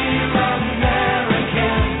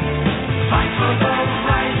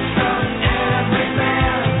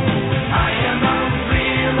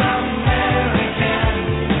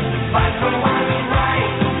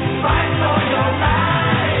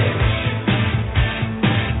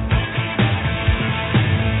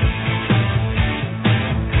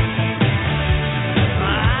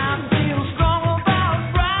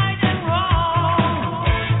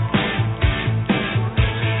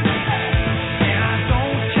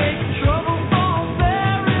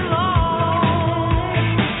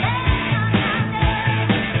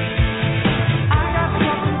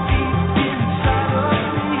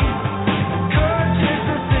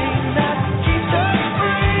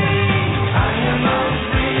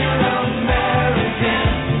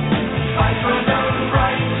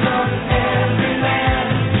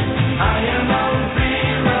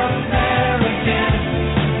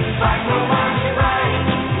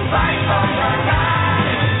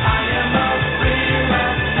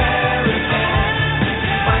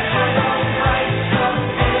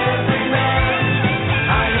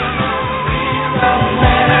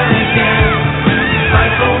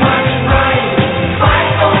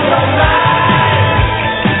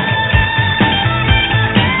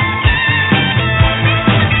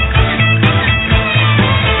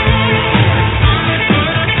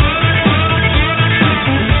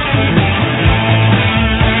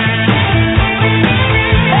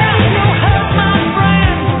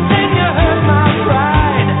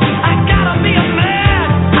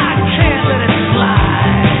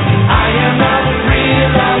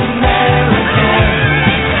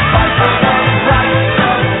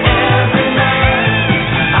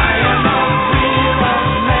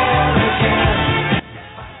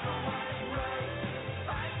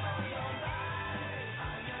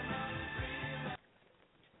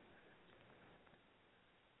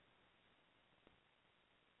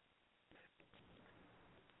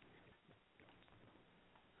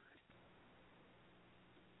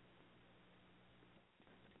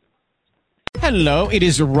 Hello, it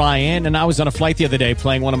is Ryan, and I was on a flight the other day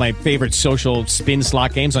playing one of my favorite social spin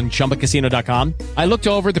slot games on ChumbaCasino.com. I looked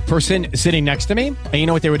over at the person sitting next to me, and you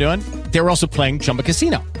know what they were doing? They were also playing Chumba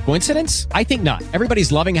Casino. Coincidence? I think not.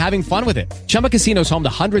 Everybody's loving having fun with it. Chumba Casino is home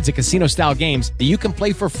to hundreds of casino-style games that you can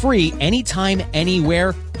play for free anytime,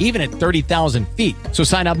 anywhere, even at 30,000 feet. So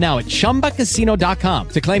sign up now at ChumbaCasino.com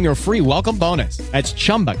to claim your free welcome bonus. That's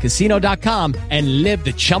ChumbaCasino.com and live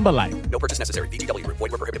the Chumba life. No purchase necessary. VGW. Void where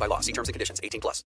prohibited by law. See terms and conditions. 18+.